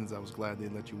of the reasons I was glad they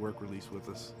let you work release with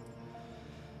us.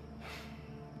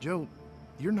 Joe,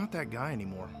 you're not that guy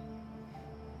anymore.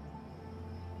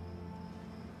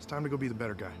 It's time to go be the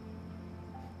better guy.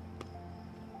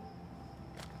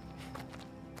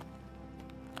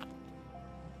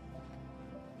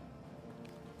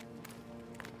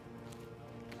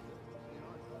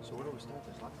 where do we start?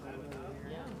 There's lots of over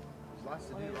here. Yeah. There's lots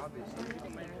to do, obviously.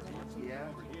 Yeah,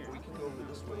 we can go over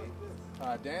this way.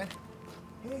 Dan?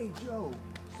 Hey, Joe.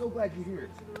 So glad you're here.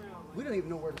 We don't even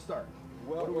know where to start.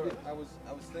 Well, I was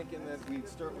thinking that we'd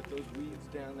start with those weeds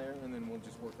down there, and then we'll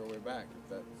just work our way back. If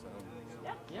that sounds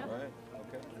yeah. all right.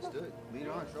 Okay. Let's do it. Lead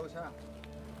on. Show us how.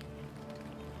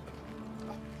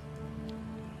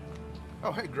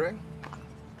 Oh, hey, Greg.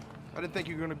 I didn't think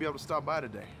you were going to be able to stop by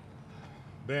today.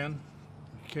 Ben,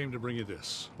 I came to bring you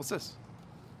this. What's this?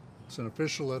 It's an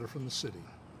official letter from the city.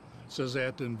 It says they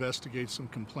had to investigate some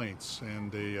complaints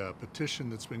and a petition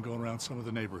that's been going around some of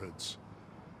the neighborhoods.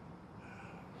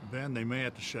 Ben, they may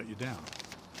have to shut you down.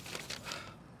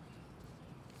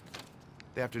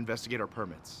 They have to investigate our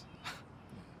permits.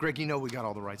 Greg, you know we got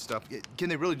all the right stuff. Can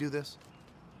they really do this?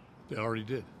 They already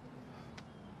did.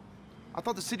 I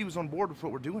thought the city was on board with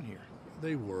what we're doing here.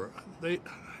 They were. The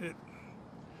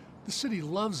city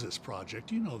loves this project.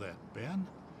 You know that, Ben.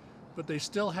 But they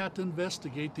still have to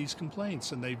investigate these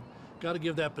complaints, and they've got to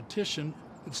give that petition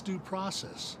its due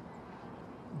process.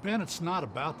 Ben, it's not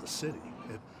about the city.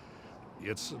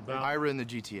 It's about Ira and the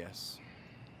GTS.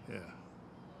 Yeah.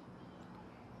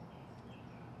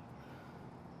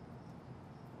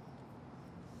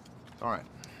 All right.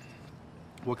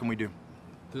 What can we do?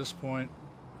 At this point,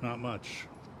 not much.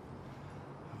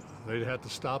 They'd have to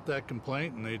stop that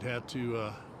complaint, and they'd have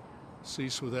to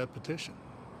cease with that petition.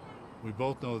 We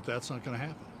both know that that's not going to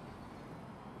happen.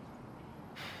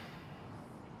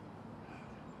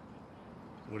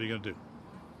 What are you going to do?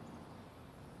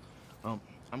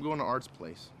 I'm going to Art's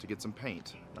place to get some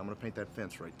paint. I'm going to paint that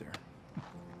fence right there.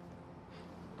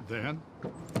 Then?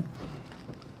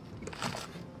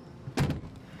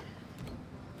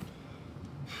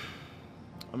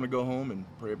 I'm going to go home and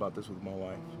pray about this with my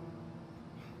wife.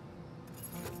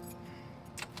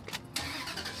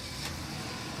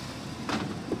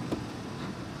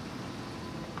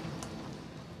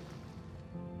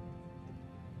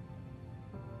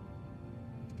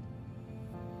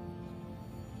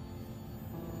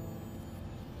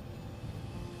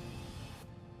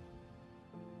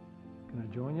 Can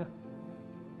I join you?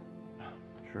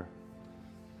 Sure.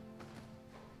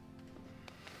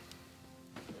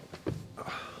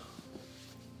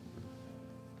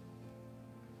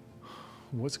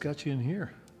 What's got you in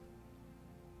here?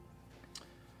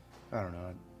 I don't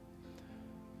know.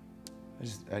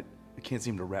 I can't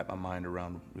seem to wrap my mind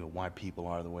around why people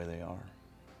are the way they are.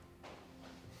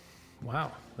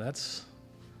 Wow, that's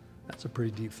a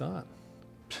pretty deep thought.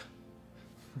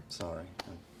 Sorry.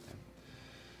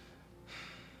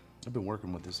 I've been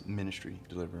working with this ministry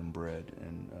delivering bread,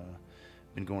 and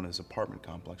been going to this apartment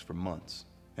complex for months,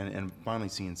 and finally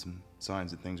seeing some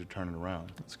signs that things are turning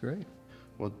around. That's great.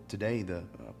 Well, today the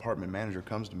apartment manager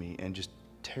comes to me and just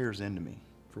tears into me.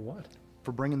 For what?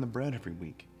 For bringing the bread every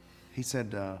week. He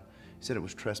said it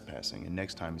was trespassing, and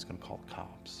next time he's going to call the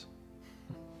cops.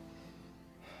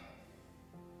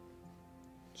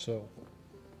 So,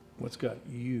 what's got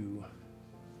you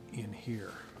in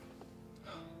here?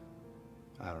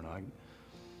 I don't know.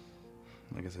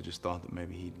 I guess I just thought that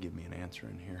maybe he'd give me an answer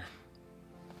in here.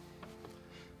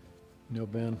 You know,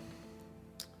 Ben,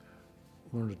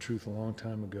 I learned the truth a long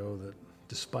time ago that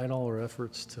despite all our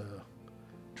efforts to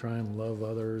try and love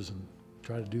others and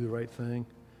try to do the right thing,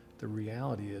 the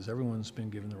reality is everyone's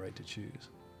been given the right to choose.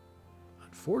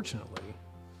 Unfortunately,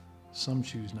 some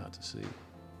choose not to see.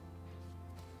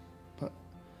 But,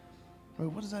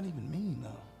 what does that even mean, though?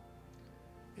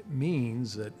 It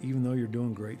means that even though you're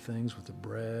doing great things with the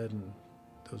bread and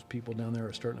those people down there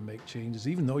are starting to make changes,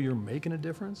 even though you're making a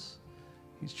difference,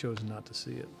 he's chosen not to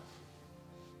see it.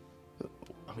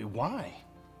 I mean, why?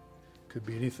 Could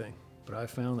be anything, but I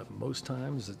found that most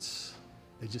times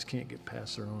they just can't get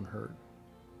past their own hurt.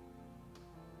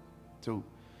 So,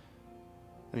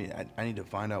 I mean, I need to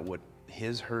find out what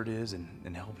his hurt is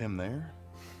and help him there?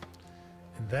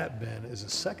 And that, Ben, is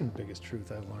the second biggest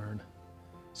truth I've learned.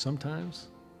 Sometimes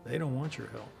they don't want your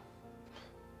help.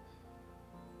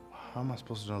 How am I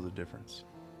supposed to know the difference?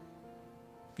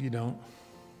 You don't.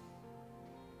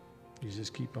 You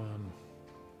just keep on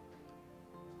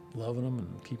loving them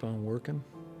and keep on working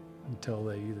until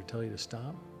they either tell you to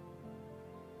stop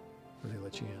or they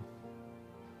let you in.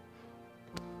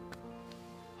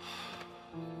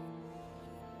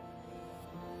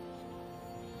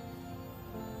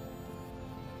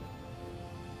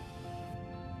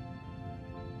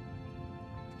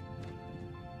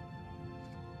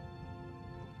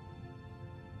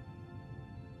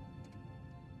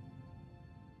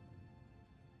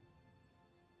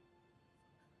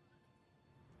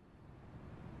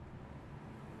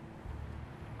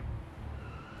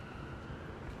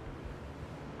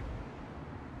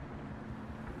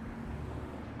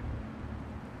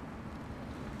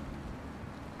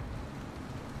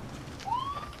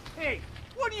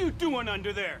 you doing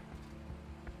under there?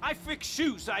 I fix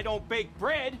shoes, I don't bake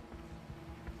bread.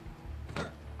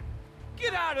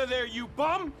 Get out of there, you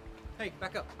bum! Hey,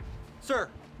 back up. Sir,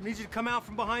 I need you to come out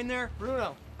from behind there.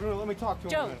 Bruno, let me talk to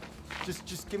him Joe. a minute.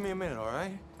 Just give me a minute, all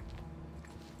right?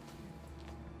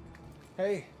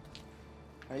 Hey,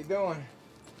 how you doing?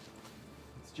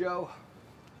 It's Joe.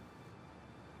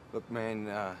 Look,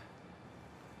 man,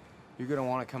 you're gonna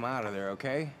want to come out of there,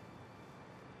 okay?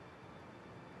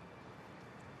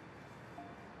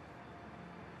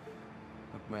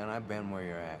 Look, man, I've been where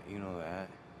you're at. You know that.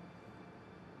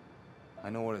 I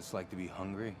know what it's like to be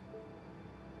hungry.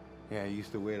 Yeah, I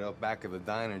used to wait out back of the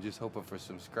diner just hoping for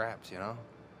some scraps, you know?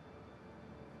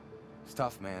 It's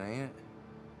tough, man, ain't it?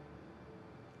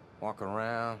 Walking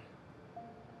around,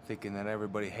 thinking that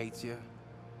everybody hates you.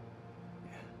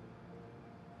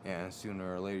 Yeah, and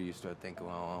sooner or later you start thinking,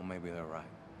 well, maybe they're right.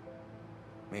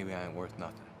 Maybe I ain't worth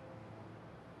nothing.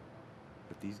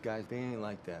 But these guys, they ain't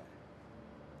like that.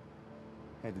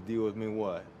 Had to deal with me,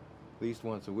 what? At least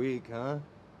once a week, huh?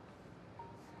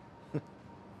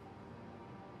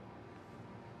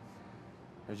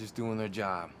 They're just doing their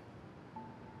job.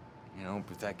 You know,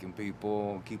 protecting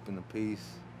people, keeping the peace.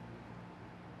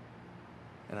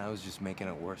 And I was just making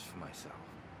it worse for myself.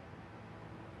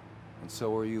 And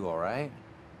so are you, all right?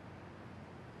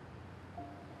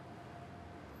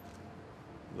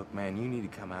 Look, man, you need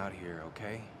to come out here,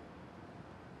 okay?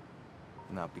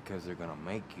 Not because they're gonna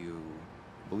make you.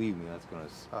 Believe me, that's gonna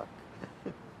suck.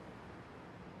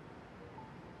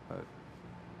 But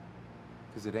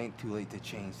because it ain't too late to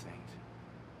change things.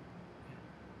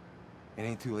 It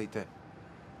ain't too late to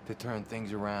turn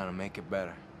things around and make it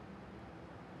better.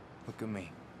 Look at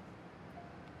me.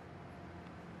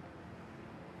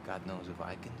 God knows if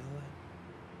I can do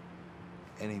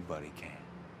it, anybody can.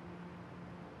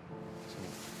 So,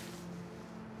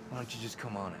 why don't you just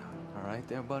come on out, all right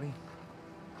there, buddy?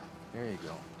 There you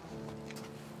go.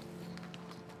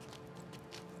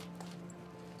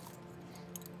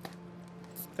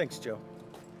 Thanks, Joe.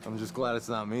 I'm just glad it's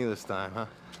not me this time, huh?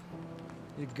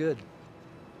 You're good.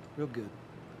 Real good.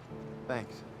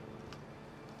 Thanks.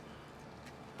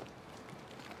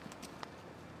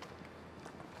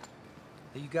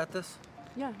 Hey, you got this?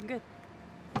 Yeah, I'm good.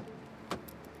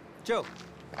 Joe!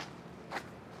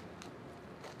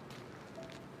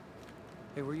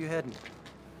 Hey, where you heading?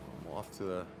 I'm off to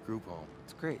the group home.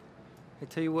 It's great. Hey,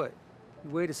 tell you what.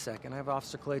 You wait a second. I have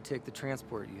Officer Clay take the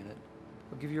transport unit.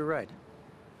 I'll give you a ride.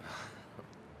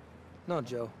 No,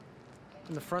 Joe.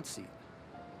 In the front seat.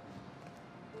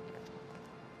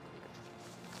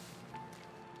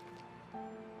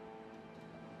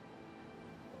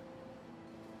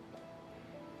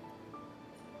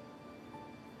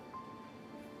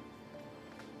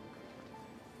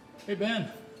 Hey,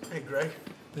 Ben. Hey, Greg.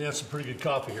 They have some pretty good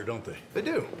coffee here, don't they? They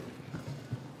do.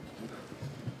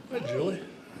 Hi, Julie.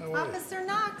 How are you? Officer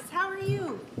Knox, how are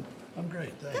you? I'm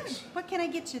great, thanks. Good. What can I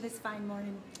get you this fine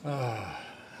morning? How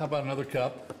about another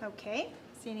cup? Okay.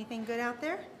 See anything good out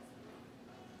there?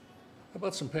 How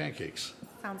about some pancakes?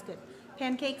 Sounds good.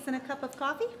 Pancakes and a cup of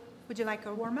coffee? Would you like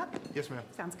a warm-up? Yes, ma'am.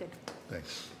 Sounds good.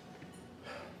 Thanks.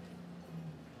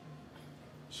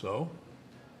 So,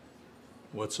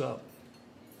 what's up?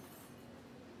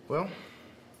 Well,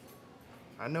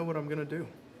 I know what I'm gonna do.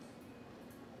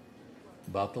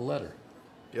 About the letter?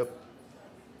 Yep.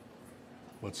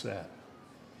 What's that?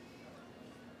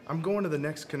 I'm going to the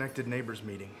next Connected Neighbors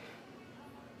meeting.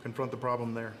 Confront the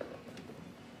problem there.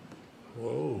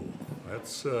 Whoa,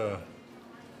 that's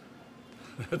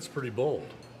that's pretty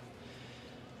bold.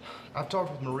 I've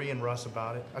talked with Marie and Russ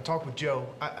about it. I talked with Joe.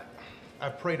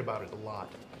 I've prayed about it a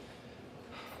lot.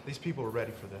 These people are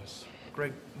ready for this.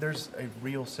 Greg, there's a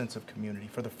real sense of community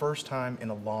for the first time in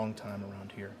a long time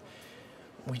around here.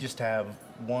 We just have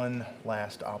one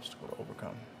last obstacle to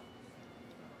overcome.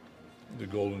 The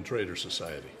Golden Trader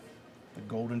Society. The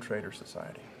Golden Trader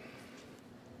Society.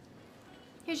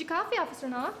 Here's your coffee, Officer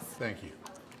Knox. Thank you.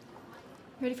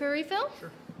 Ready for a refill?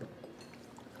 Sure.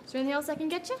 Is there anything else I can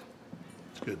get you?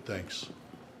 It's good, thanks.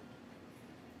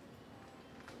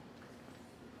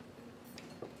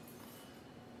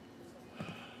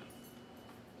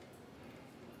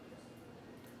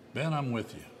 Ben, I'm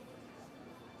with you.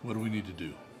 What do we need to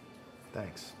do?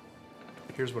 Thanks.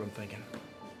 Here's what I'm thinking.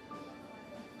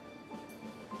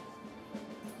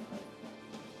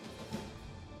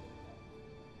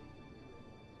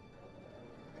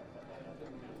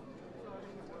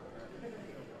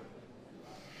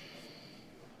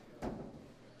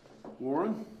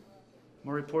 Warren?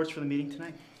 More reports for the meeting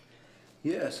tonight?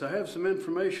 Yes, I have some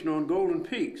information on Golden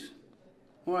Peaks.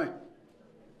 Why?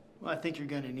 Well, I think you're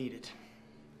going to need it.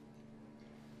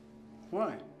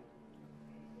 Why?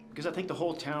 Because I think the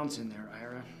whole town's in there,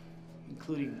 Ira,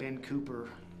 including Ben Cooper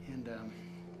and,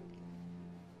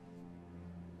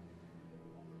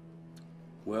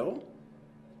 Well?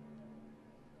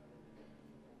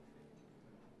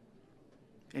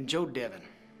 And Joe Devon.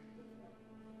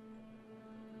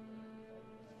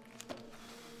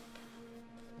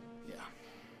 Yeah.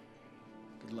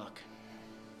 Good luck.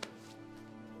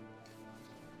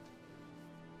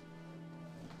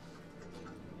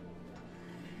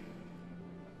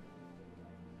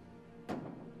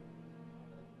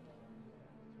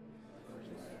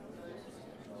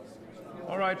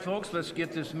 All right, folks, let's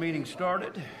get this meeting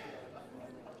started.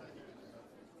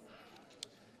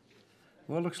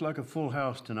 Well, looks like a full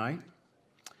house tonight.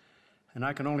 And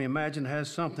I can only imagine it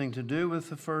has something to do with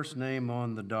the first name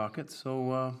on the docket.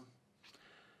 So,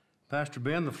 Pastor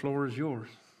Ben, the floor is yours.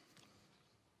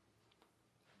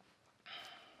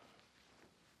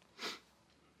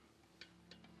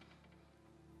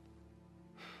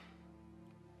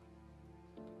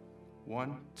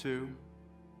 One, 2,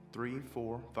 3,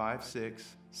 4, 5,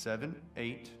 6, 7,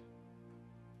 8,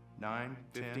 9,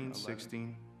 15,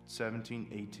 16, 17,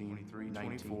 18, 23,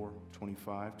 24,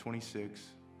 25, 26,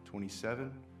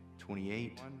 27,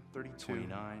 28, 32,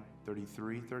 29,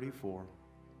 33, 34,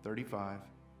 35,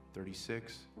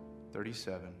 36,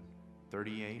 37,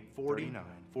 38, 40, 39,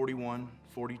 41,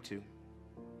 42.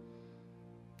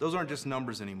 Those aren't just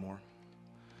numbers anymore.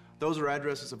 Those are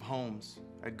addresses of homes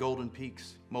at Golden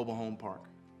Peaks Mobile Home Park.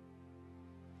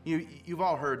 You've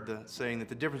all heard the saying that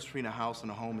the difference between a house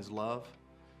and a home is love.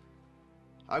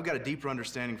 I've got a deeper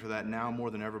understanding for that now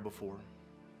more than ever before.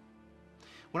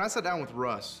 When I sat down with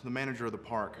Russ, the manager of the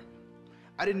park,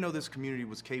 I didn't know this community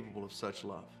was capable of such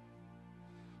love.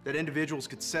 That individuals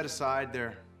could set aside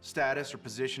their status or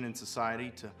position in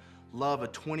society to love a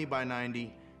 20 by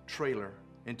 90 trailer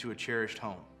into a cherished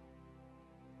home.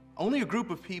 Only a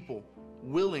group of people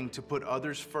willing to put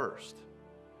others first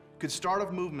could start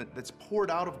a movement that's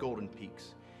poured out of Golden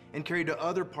Peaks and carried to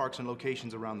other parks and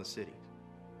locations around the city.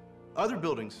 Other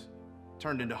buildings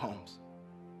turned into homes.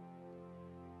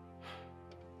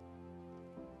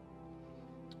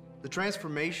 The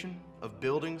transformation of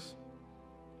buildings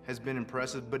has been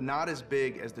impressive, but not as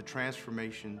big as the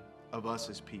transformation of us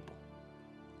as people.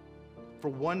 For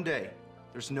one day,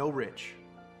 there's no rich,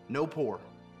 no poor,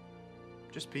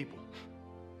 just people.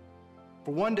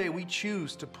 For one day, we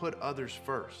choose to put others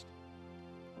first.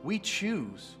 We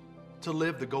choose to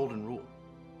live the golden rule.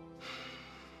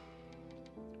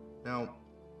 Now,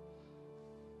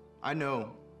 I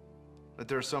know that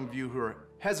there are some of you who are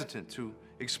hesitant to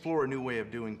explore a new way of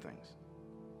doing things.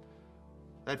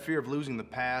 That fear of losing the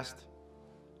past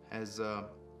has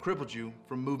crippled you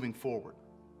from moving forward.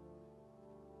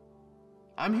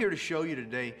 I'm here to show you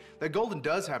today that Golden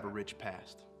does have a rich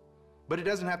past, but it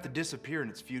doesn't have to disappear in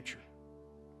its future.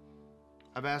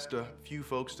 I've asked a few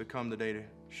folks to come today to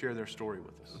share their story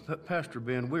with us. Pastor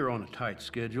Ben, we're on a tight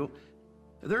schedule.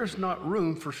 There's not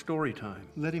room for story time.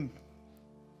 Let him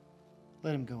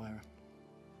go, Ira.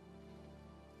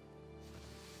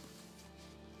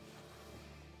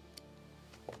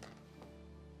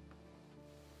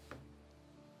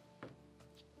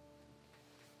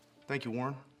 Thank you,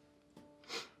 Warren.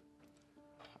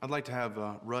 I'd like to have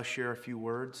Russ share a few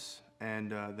words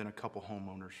and then a couple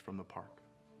homeowners from the park.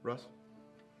 Russ?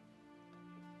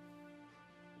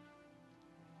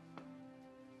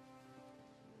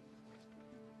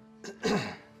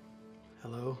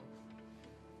 Hello.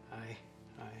 Hi.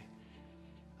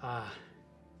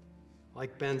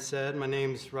 Like Ben said, my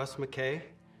name's Russ McKay.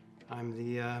 I'm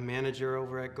the manager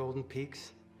over at Golden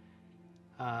Peaks.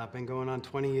 I've been going on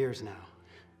 20 years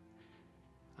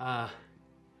now.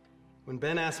 When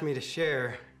Ben asked me to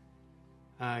share,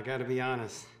 I gotta be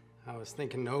honest, I was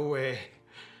thinking, no way.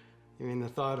 I mean, the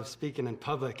thought of speaking in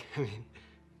public, I mean,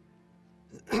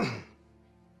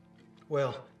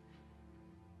 well,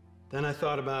 then I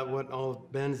thought about what all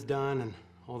Ben's done and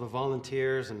all the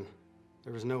volunteers, and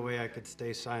there was no way I could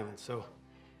stay silent. So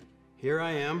here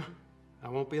I am. I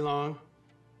won't be long,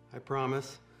 I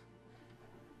promise.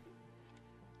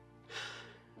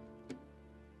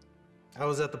 I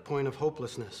was at the point of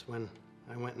hopelessness when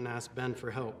I went and asked Ben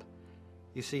for help.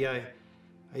 You see, I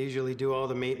usually do all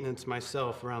the maintenance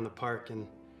myself around the park, and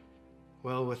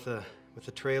well, with the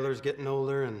trailers getting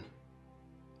older and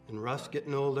Russ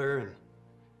getting older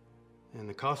and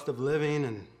the cost of living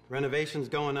and renovations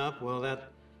going up, well,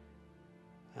 that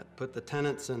put the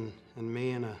tenants and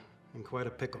me in quite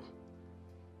a pickle.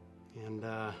 And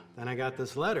then I got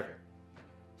this letter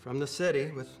from the city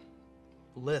with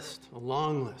a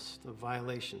long list of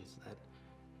violations that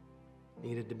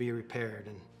needed to be repaired.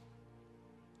 And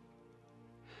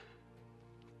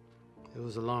It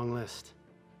was a long list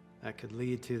that could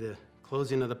lead to the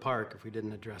closing of the park if we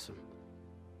didn't address them.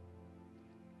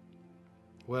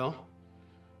 Well,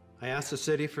 I asked the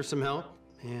city for some help,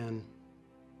 and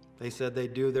they said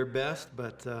they'd do their best,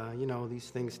 but you know, these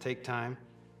things take time.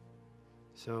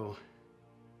 So,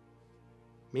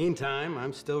 meantime,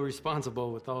 I'm still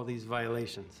responsible with all these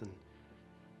violations, and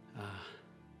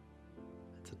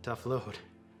it's a tough load.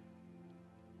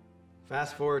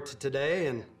 Fast forward to today,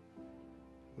 and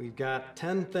we've got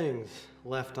 10 things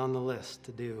left on the list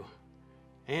to do.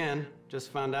 And just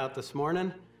found out this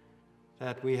morning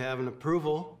that we have an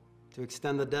approval to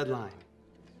extend the deadline.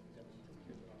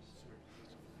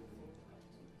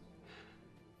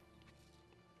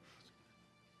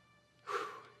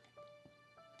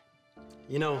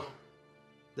 You know,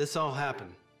 this all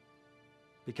happened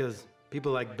because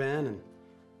people like Ben and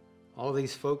all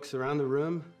these folks around the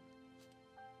room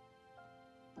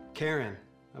caring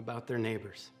about their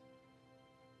neighbors.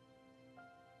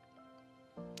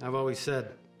 I've always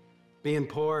said, being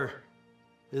poor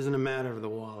isn't a matter of the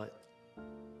wallet.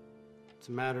 It's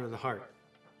a matter of the heart.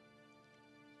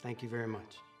 Thank you very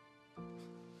much.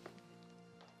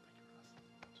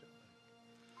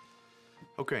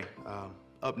 Okay,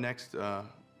 up next, I'd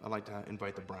like to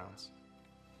invite the Browns.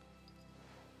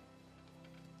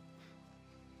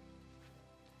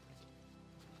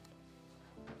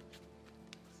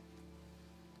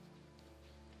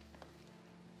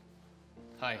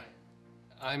 Hi,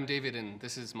 I'm David, and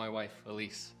this is my wife,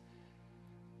 Elise.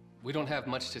 We don't have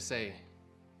much to say,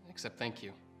 except thank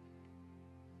you.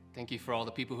 Thank you for all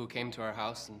the people who came to our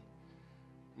house and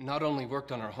not only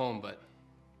worked on our home, but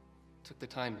took the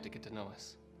time to get to know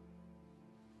us.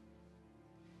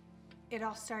 It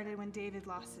all started when David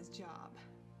lost his job.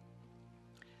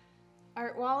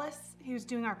 Art Wallace, he was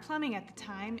doing our plumbing at the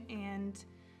time, and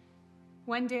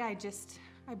one day I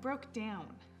broke down.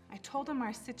 I told him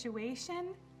our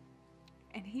situation,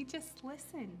 and he just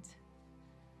listened.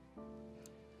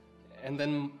 And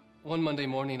then one Monday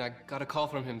morning, I got a call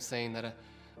from him saying that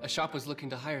a shop was looking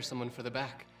to hire someone for the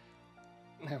back.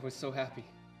 I was so happy.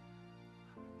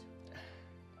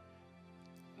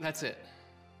 That's it.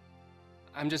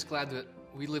 I'm just glad that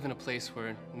we live in a place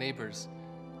where neighbors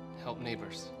help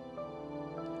neighbors.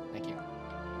 Thank you.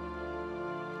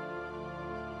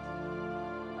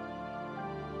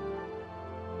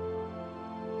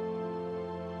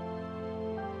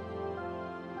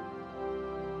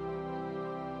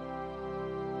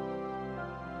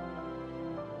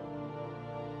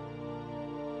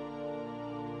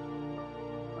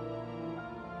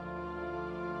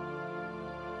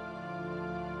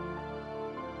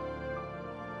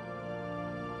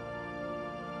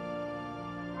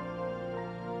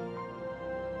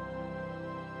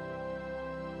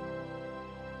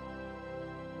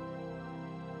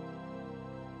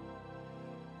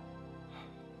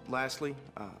 Lastly,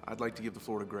 I'd like to give the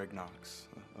floor to Greg Knox,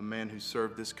 a man who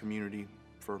served this community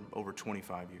for over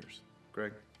 25 years.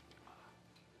 Greg?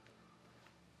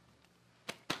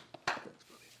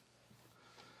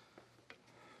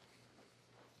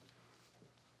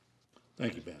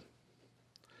 Thank you, Ben.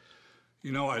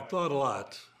 You know, I thought a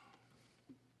lot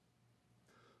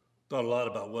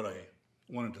about what I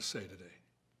wanted to say today,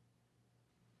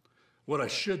 what I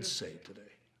should say today.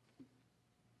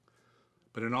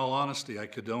 But in all honesty, I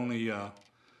could only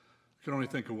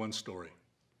think of one story.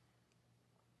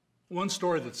 One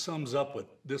story that sums up what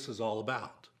this is all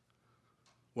about,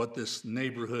 what this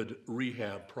neighborhood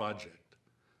rehab project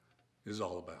is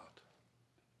all about.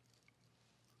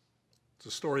 It's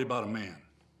a story about a man.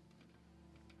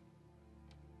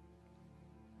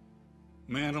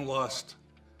 A man who lost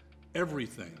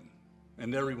everything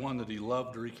and everyone that he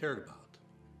loved or he cared about.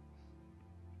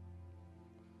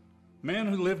 Man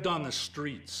who lived on the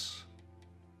streets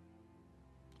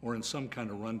or in some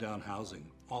kind of rundown housing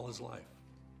all his life.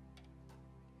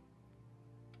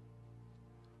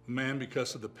 A man,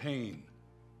 because of the pain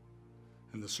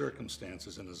and the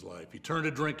circumstances in his life, he turned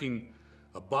to drinking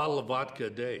a bottle of vodka a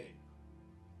day.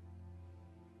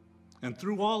 And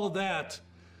through all of that,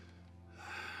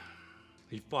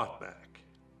 he fought back.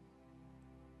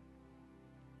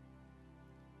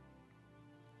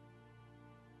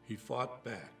 He fought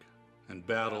back and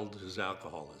battled his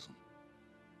alcoholism.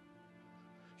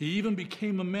 He even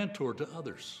became a mentor to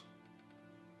others.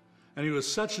 And he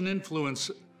was such an influence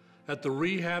at the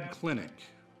rehab clinic.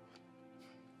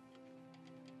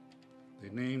 They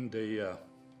named an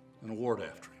award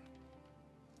after him,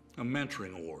 a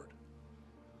mentoring award.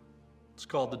 It's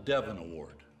called the Devon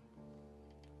Award.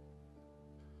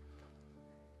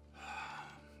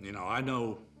 You know, I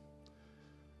know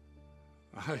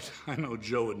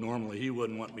Joe would normally, he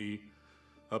wouldn't want me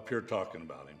up here talking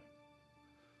about him.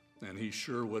 And he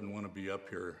sure wouldn't want to be up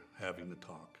here having to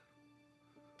talk.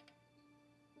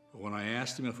 But when I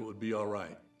asked him if it would be all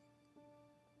right,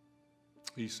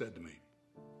 he said to me,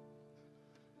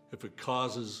 if it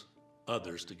causes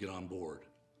others to get on board,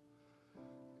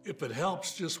 if it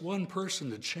helps just one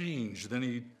person to change,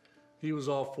 then he was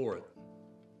all for it.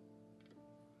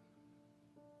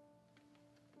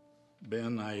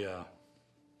 Ben, I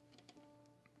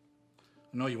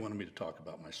know you wanted me to talk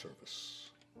about my service,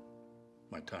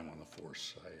 my time on the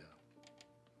force.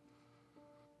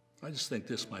 I just think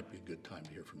this might be a good time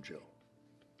to hear from Joe,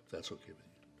 if that's okay with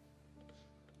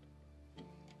you.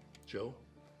 Joe,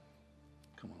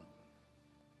 come on up.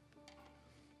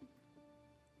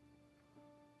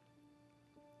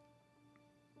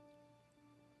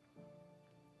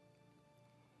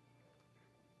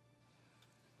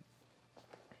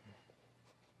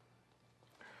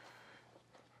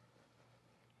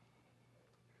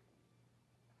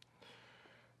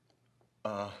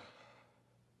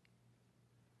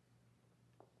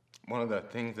 One of the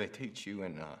things they teach you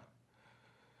in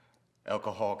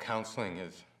alcohol counseling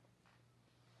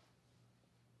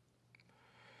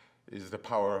is the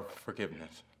power of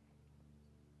forgiveness.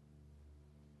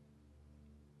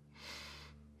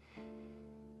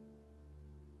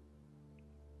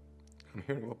 I'm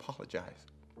here to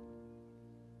apologize.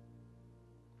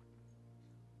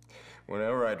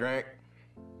 Whenever I drank,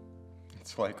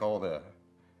 it's like all the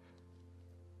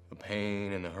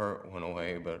pain and the hurt went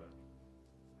away, but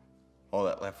all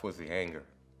that left was the anger.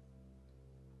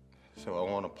 So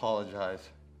I want to apologize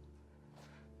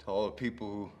to all the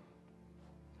people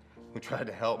who tried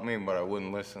to help me, but I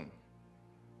wouldn't listen.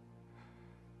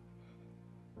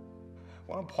 I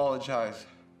want to apologize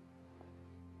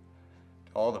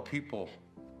to all the people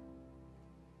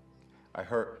I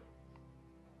hurt.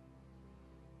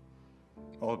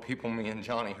 All the people me and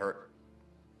Johnny hurt.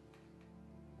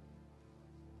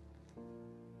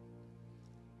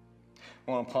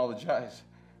 I want to apologize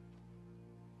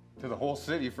to the whole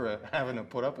city for having to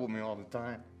put up with me all the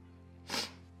time.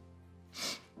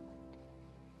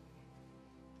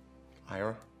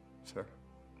 Ira, sir,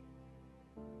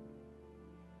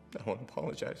 I want to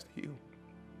apologize to you.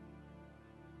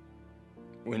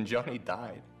 When Johnny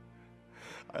died,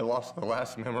 I lost the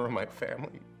last member of my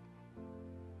family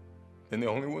and the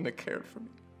only one that cared for me.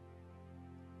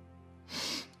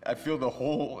 I filled the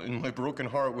hole in my broken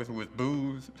heart with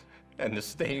booze and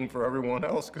disdain for everyone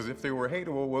else, because if they were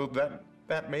hateable, well,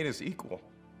 that made us equal.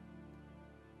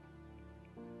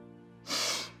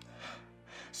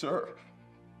 Sir,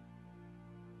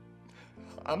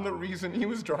 I'm the reason he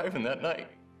was driving that night.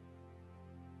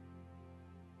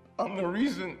 I'm the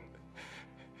reason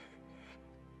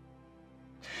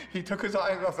he took his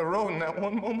eyes off the road in that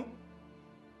one moment.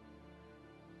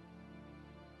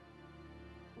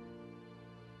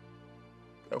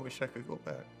 I wish I could go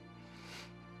back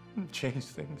and change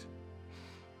things.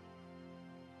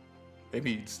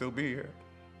 Maybe he'd still be here.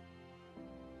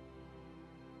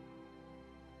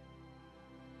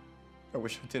 I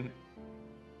wish I didn't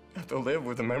have to live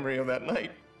with the memory of that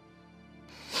night.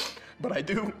 But I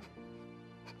do.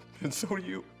 And so do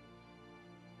you.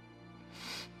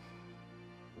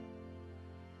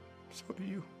 So do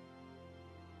you.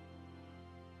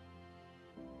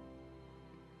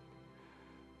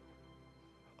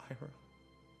 Ira,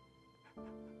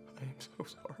 I am so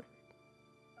sorry.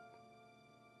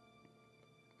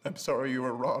 I'm sorry you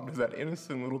were robbed of that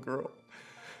innocent little girl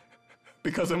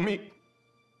because of me.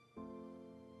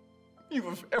 You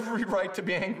have every right to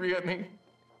be angry at me.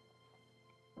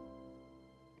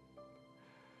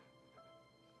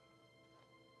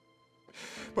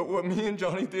 But what me and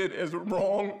Johnny did, as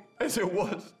wrong as it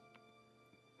was,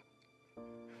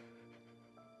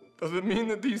 doesn't mean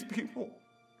that these people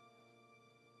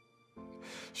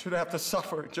should have to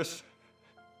suffer just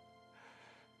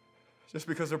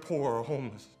because they're poor or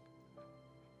homeless.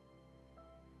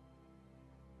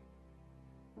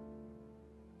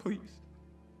 Please,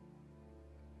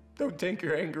 don't take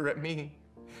your anger at me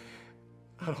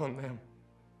out on them.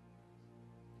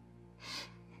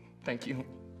 Thank you.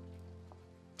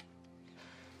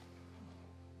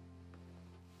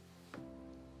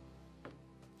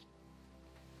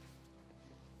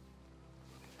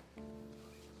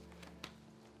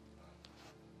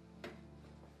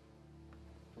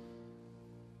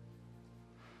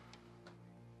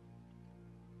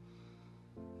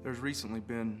 There's recently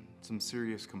been some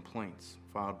serious complaints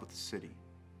filed with the city,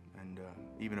 and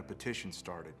even a petition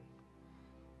started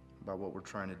about what we're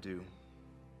trying to do.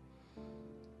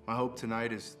 My hope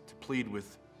tonight is to plead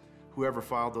with whoever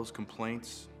filed those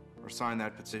complaints or signed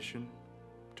that petition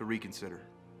to reconsider.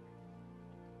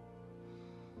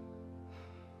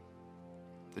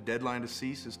 The deadline to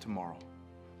cease is tomorrow,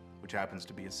 which happens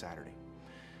to be a Saturday.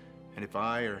 And if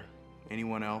I or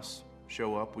anyone else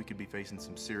show up, we could be facing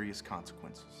some serious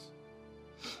consequences.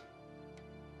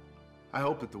 I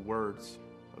hope that the words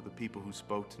of the people who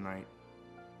spoke tonight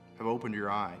have opened your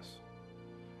eyes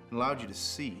and allowed you to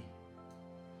see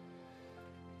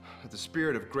that the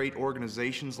spirit of great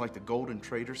organizations like the Golden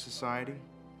Trader Society,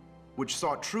 which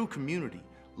sought true community,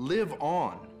 live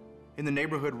on in the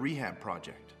Neighborhood Rehab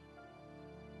Project.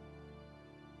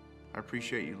 I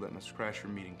appreciate you letting us crash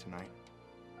your meeting tonight.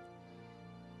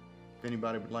 If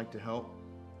anybody would like to help,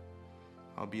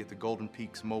 I'll be at the Golden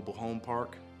Peaks Mobile Home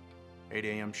Park, 8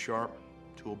 a.m. sharp,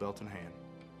 tool belt in hand.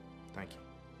 Thank you.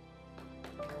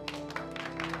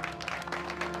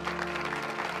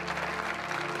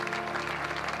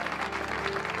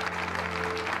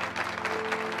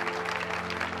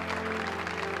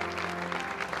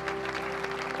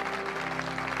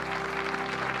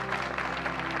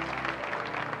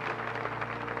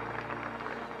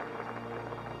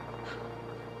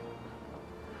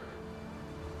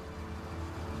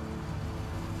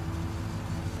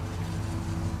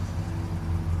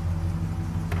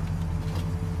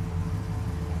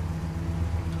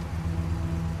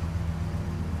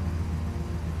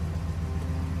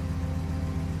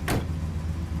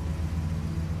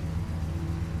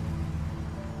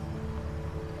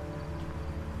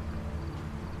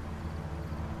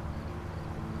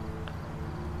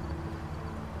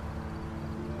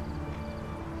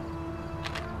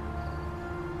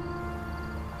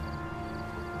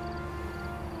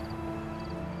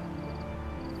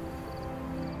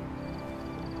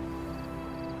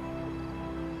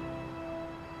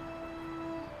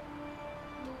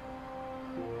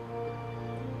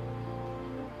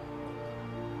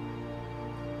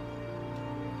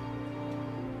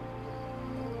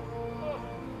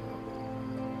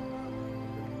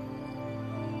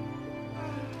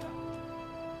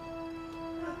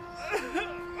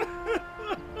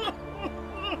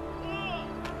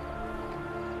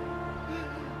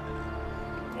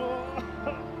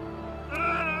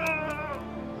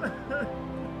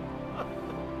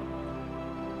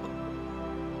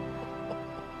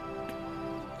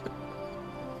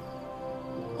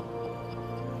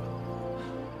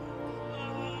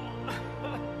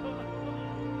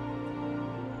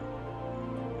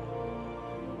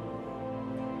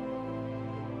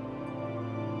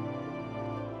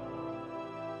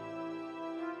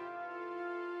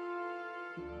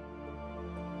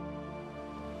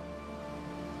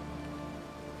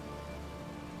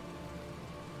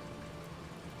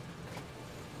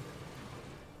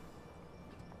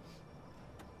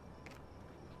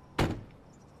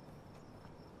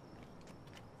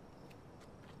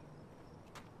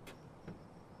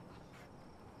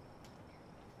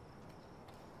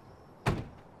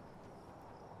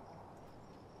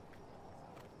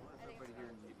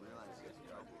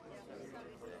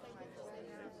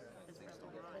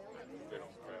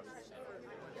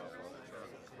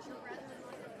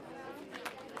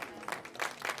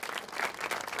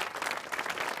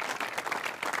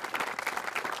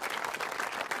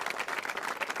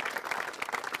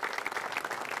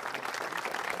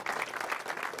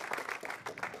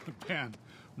 Man,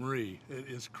 Marie, it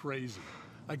is crazy.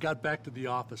 I got back to the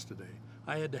office today.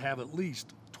 I had to have at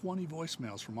least 20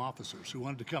 voicemails from officers who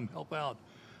wanted to come help out,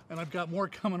 and I've got more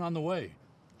coming on the way.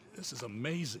 This is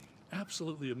amazing,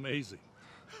 absolutely amazing.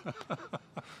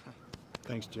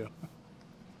 Thanks, Joe.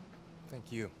 Thank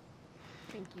you.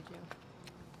 Thank you,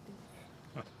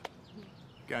 Joe.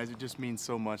 Guys, it just means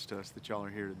so much to us that y'all are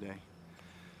here today.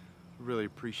 We really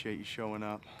appreciate you showing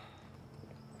up.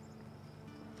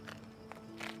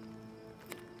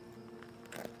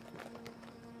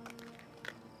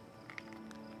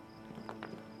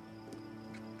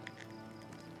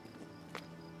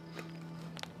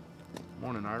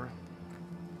 Morning, Ira.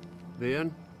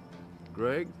 Ben,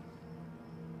 Greg,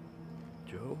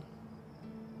 Joe.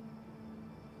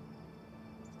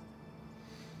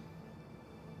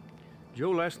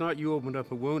 Joe, last night you opened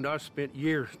up a wound I spent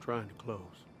years trying to close.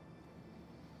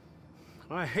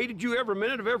 I hated you every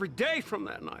minute of every day from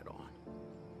that night on.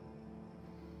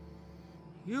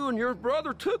 You and your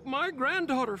brother took my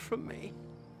granddaughter from me.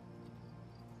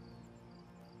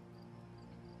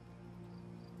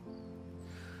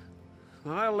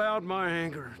 I allowed my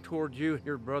anger toward you and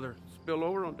your brother to spill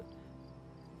over onto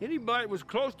anybody that was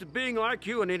close to being like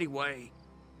you in any way.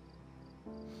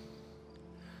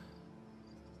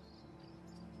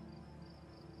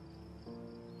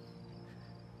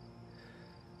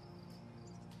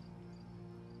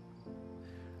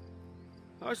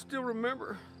 I still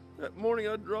remember that morning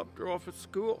I dropped her off at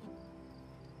school.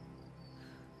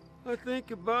 I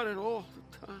think about it all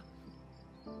the time.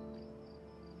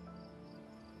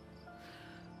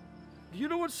 Do you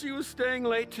know what she was staying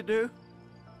late to do?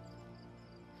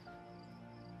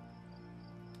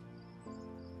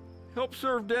 Help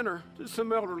serve dinner to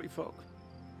some elderly folk.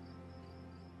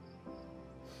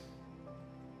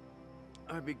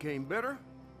 I became bitter,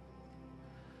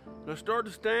 and I started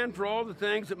to stand for all the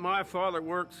things that my father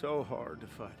worked so hard to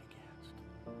fight against.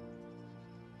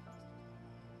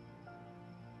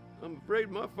 I'm afraid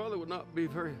my father would not be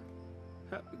very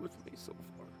happy with me so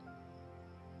far.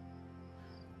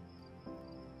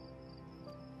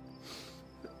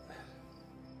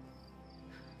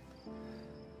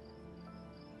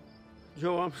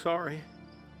 Joe, I'm sorry.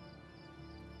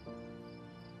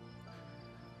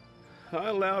 I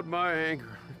allowed my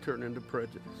anger to turn into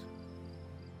prejudice.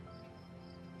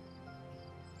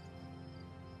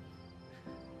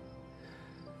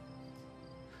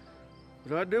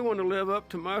 But I do want to live up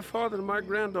to my father and my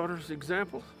granddaughter's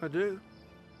example. I do.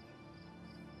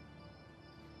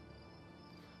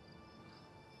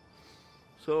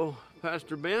 So,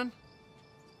 Pastor Ben,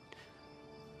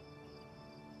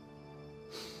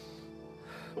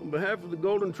 on behalf of the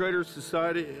Golden Traders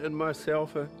Society and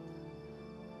myself,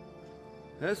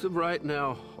 as of right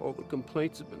now, all the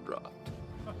complaints have been dropped.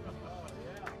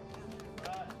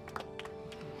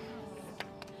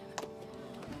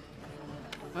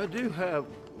 I do have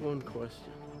one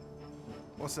question.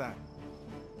 What's that?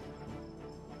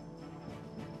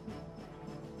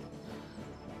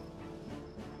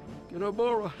 Can I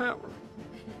borrow a hammer?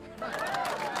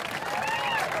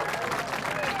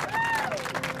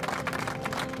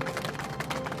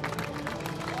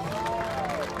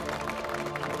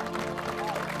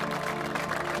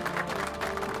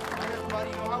 Everybody,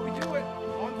 you know how we do it.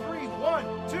 On three.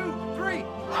 1, 2, 3.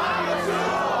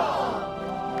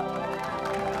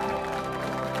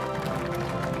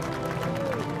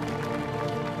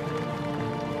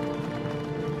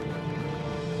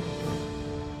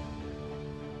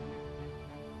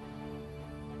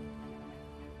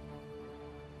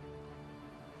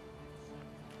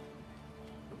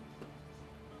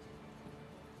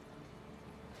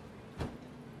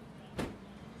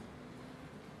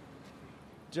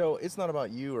 Joe, it's not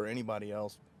about you or anybody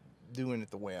else doing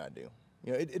it the way I do.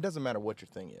 You know, it doesn't matter what your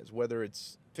thing is, whether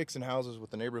it's fixing houses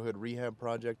with a neighborhood rehab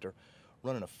project or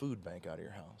running a food bank out of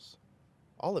your house.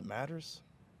 All that matters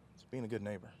is being a good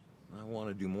neighbor. I want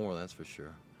to do more, that's for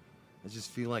sure. I just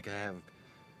feel like I have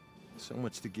so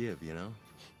much to give, you know?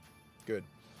 Good.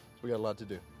 We got a lot to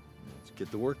do. Let's get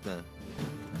to work then.